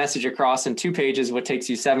same message across in 2 pages, what takes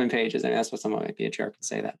you 7 pages. I mean, that's what someone might be a jerk and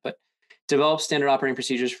say that, but develop standard operating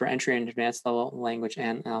procedures for entry and advanced level language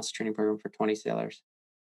and analysis training program for 20 sailors.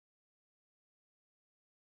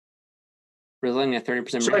 Resulting in a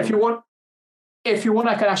 30%. So if you want,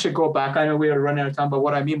 I can actually go back. I know we are running out of time, but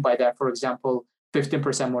what I mean by that, for example,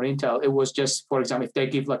 15% more intel, it was just, for example, if they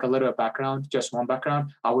give like a little background, just one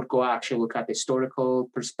background, I would go actually look at the historical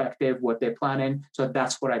perspective, what they're planning. So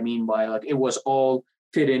that's what I mean by like, it was all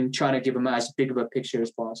fit in, trying to give them as big of a picture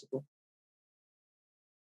as possible.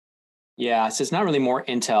 Yeah, so it's not really more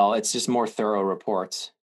intel, it's just more thorough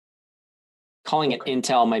reports. Calling it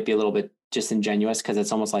intel might be a little bit disingenuous because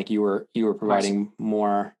it's almost like you were providing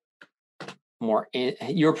more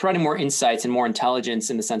insights and more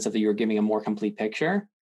intelligence in the sense of that you're giving a more complete picture.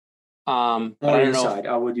 But I don't know.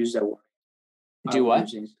 I would use that word. Do what?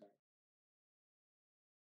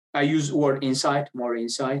 I use word insight, more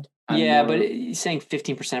insight. Yeah, but saying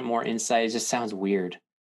 15% more insight just sounds weird.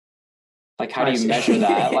 Like, how do you measure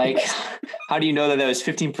that? Like, how do you know that was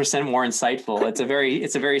 15% more insightful? It's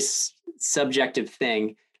a very subjective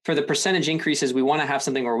thing. For the percentage increases, we want to have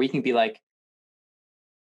something where we can be like,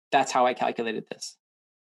 that's how I calculated this,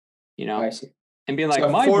 I see. And be like, so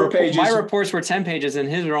my reports were 10 pages and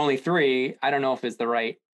his were only 3. I don't know if it's the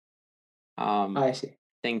right I see.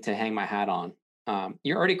 thing to hang my hat on.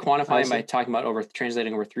 You're already quantifying by talking about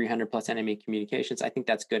translating over 300 plus enemy communications. I think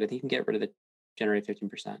that's good. I think you can get rid of the generate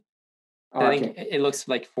 15%. I think it looks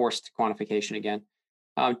like forced quantification again.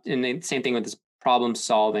 And the same thing with this problem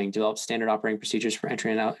solving, develop standard operating procedures for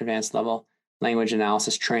entry and advanced level language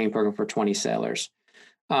analysis training program for 20 sailors.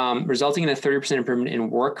 Resulting in a 30% improvement in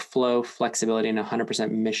workflow flexibility and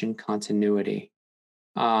 100% mission continuity.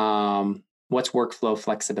 What's workflow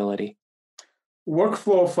flexibility?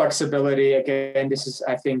 Workflow flexibility, again, this is,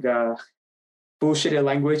 I think, bullshitty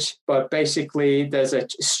language, but basically there's a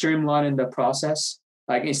streamline in the process.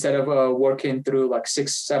 Like instead of working through like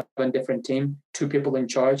 6, 7 different teams, 2 people in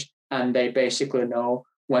charge, and they basically know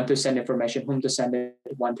when to send information, whom to send it,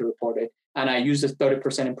 when to report it. And I use the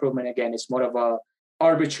 30% improvement again. It's more of a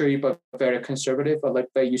arbitrary but very conservative. But like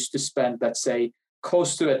they used to spend, let's say,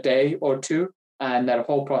 close to a day or 2, and that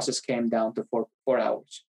whole process came down to 4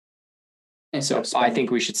 hours. And so I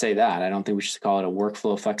think we should say that. I don't think we should call it a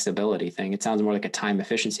workflow flexibility thing. It sounds more like a time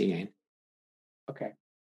efficiency gain. Okay.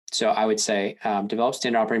 So I would say develop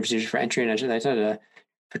standard operating procedures for entry and exit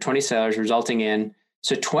for 20 sailors, resulting in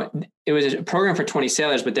it was a program for 20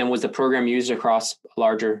 sailors, but then was the program used across a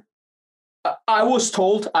larger? I was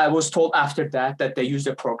told after that they used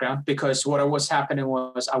the program because what was happening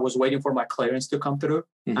was I was waiting for my clearance to come through,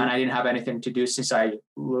 and I didn't have anything to do since I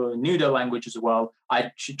knew the language as well.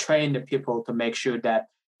 I should train the people to make sure that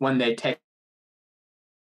when they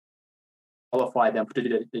qualify them to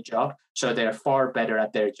do the job, so they're far better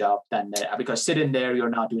at their job than because sitting there, you're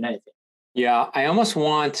not doing anything. Yeah, I almost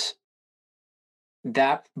want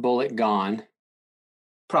that bullet gone.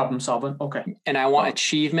 Problem solving, okay. And I want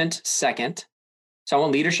achievement second. So I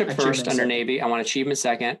want leadership first under Navy. I want achievement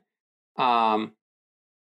second.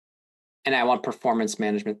 and I want performance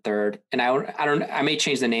management third. And I may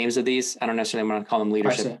change the names of these. I don't necessarily want to call them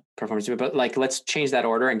leadership performance, but like, let's change that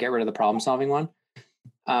order and get rid of the problem solving one.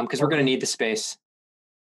 Cause we're going to need the space.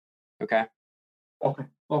 Okay.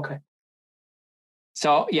 Okay.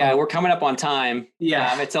 So yeah, we're coming up on time.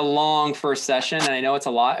 Yeah. It's a long first session and I know it's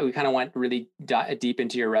a lot. We kind of went really deep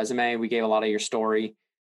into your resume. We gave a lot of your story.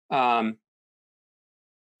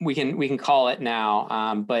 We can call it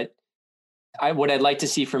now. But what I'd like to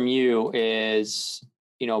see from you is,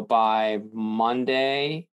 by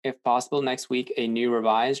Monday, if possible, next week, a new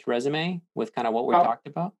revised resume with kind of what we talked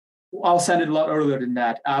about. I'll send it a lot earlier than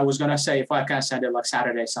that. I was going to say if I can send it like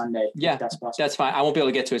Saturday, Sunday. Yeah, that's possible. That's fine. I won't be able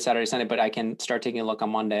to get to it Saturday, Sunday, but I can start taking a look on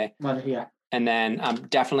Monday. Yeah. And then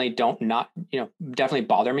definitely definitely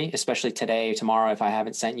bother me, especially today, tomorrow, if I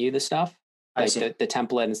haven't sent you the stuff, like the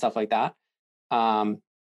template and stuff like that.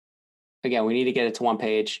 Again, we need to get it to one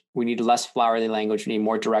page. We need less flowery language. We need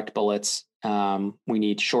more direct bullets. We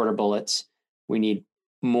need shorter bullets. We need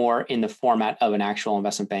more in the format of an actual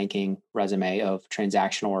investment banking resume of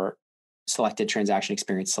transactional or selected transaction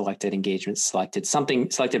experience, selected engagement,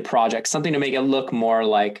 selected projects, something to make it look more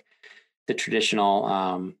like the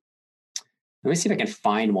traditional. Let me see if I can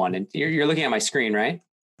find one. And you're looking at my screen, right?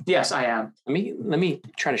 Yes, I am. Let me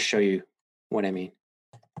try to show you what I mean.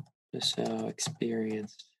 So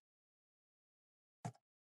experience.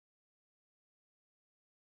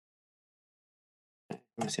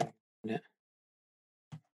 Let me see if I can find it.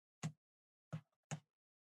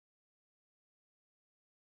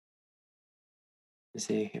 Let's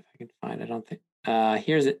see if I can find it. I don't think.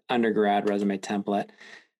 Here's an undergrad resume template.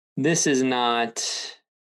 This is more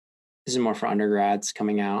for undergrads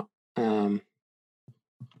coming out. You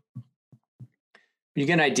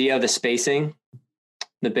get an idea of the spacing,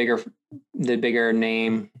 the bigger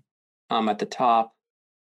name at the top,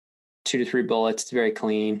 2 to 3 bullets. It's very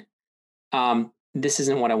clean. This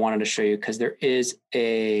isn't what I wanted to show you because there is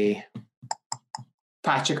a.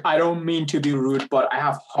 Patrick, I don't mean to be rude, but I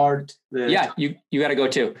have heard this. Yeah, you got to go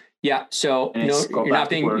too. Yeah, so no, you're not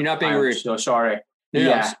being rude. So sorry.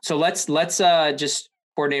 No. So let's just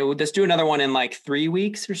coordinate. Let's do another one in like 3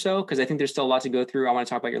 weeks or so because I think there's still a lot to go through. I want to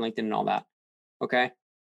talk about your LinkedIn and all that. Okay.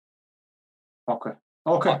 I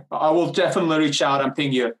will definitely reach out and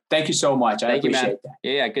ping you. Thank you so much. I appreciate that.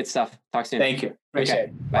 Yeah, good stuff. Talk soon. Thank you. Appreciate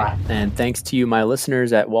it. Bye. And thanks to you, my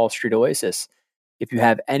listeners at Wall Street Oasis. If you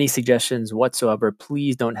have any suggestions whatsoever,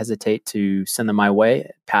 please don't hesitate to send them my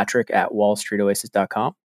way,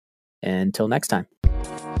 Patrick@wallstreetoasis.com. Until next time.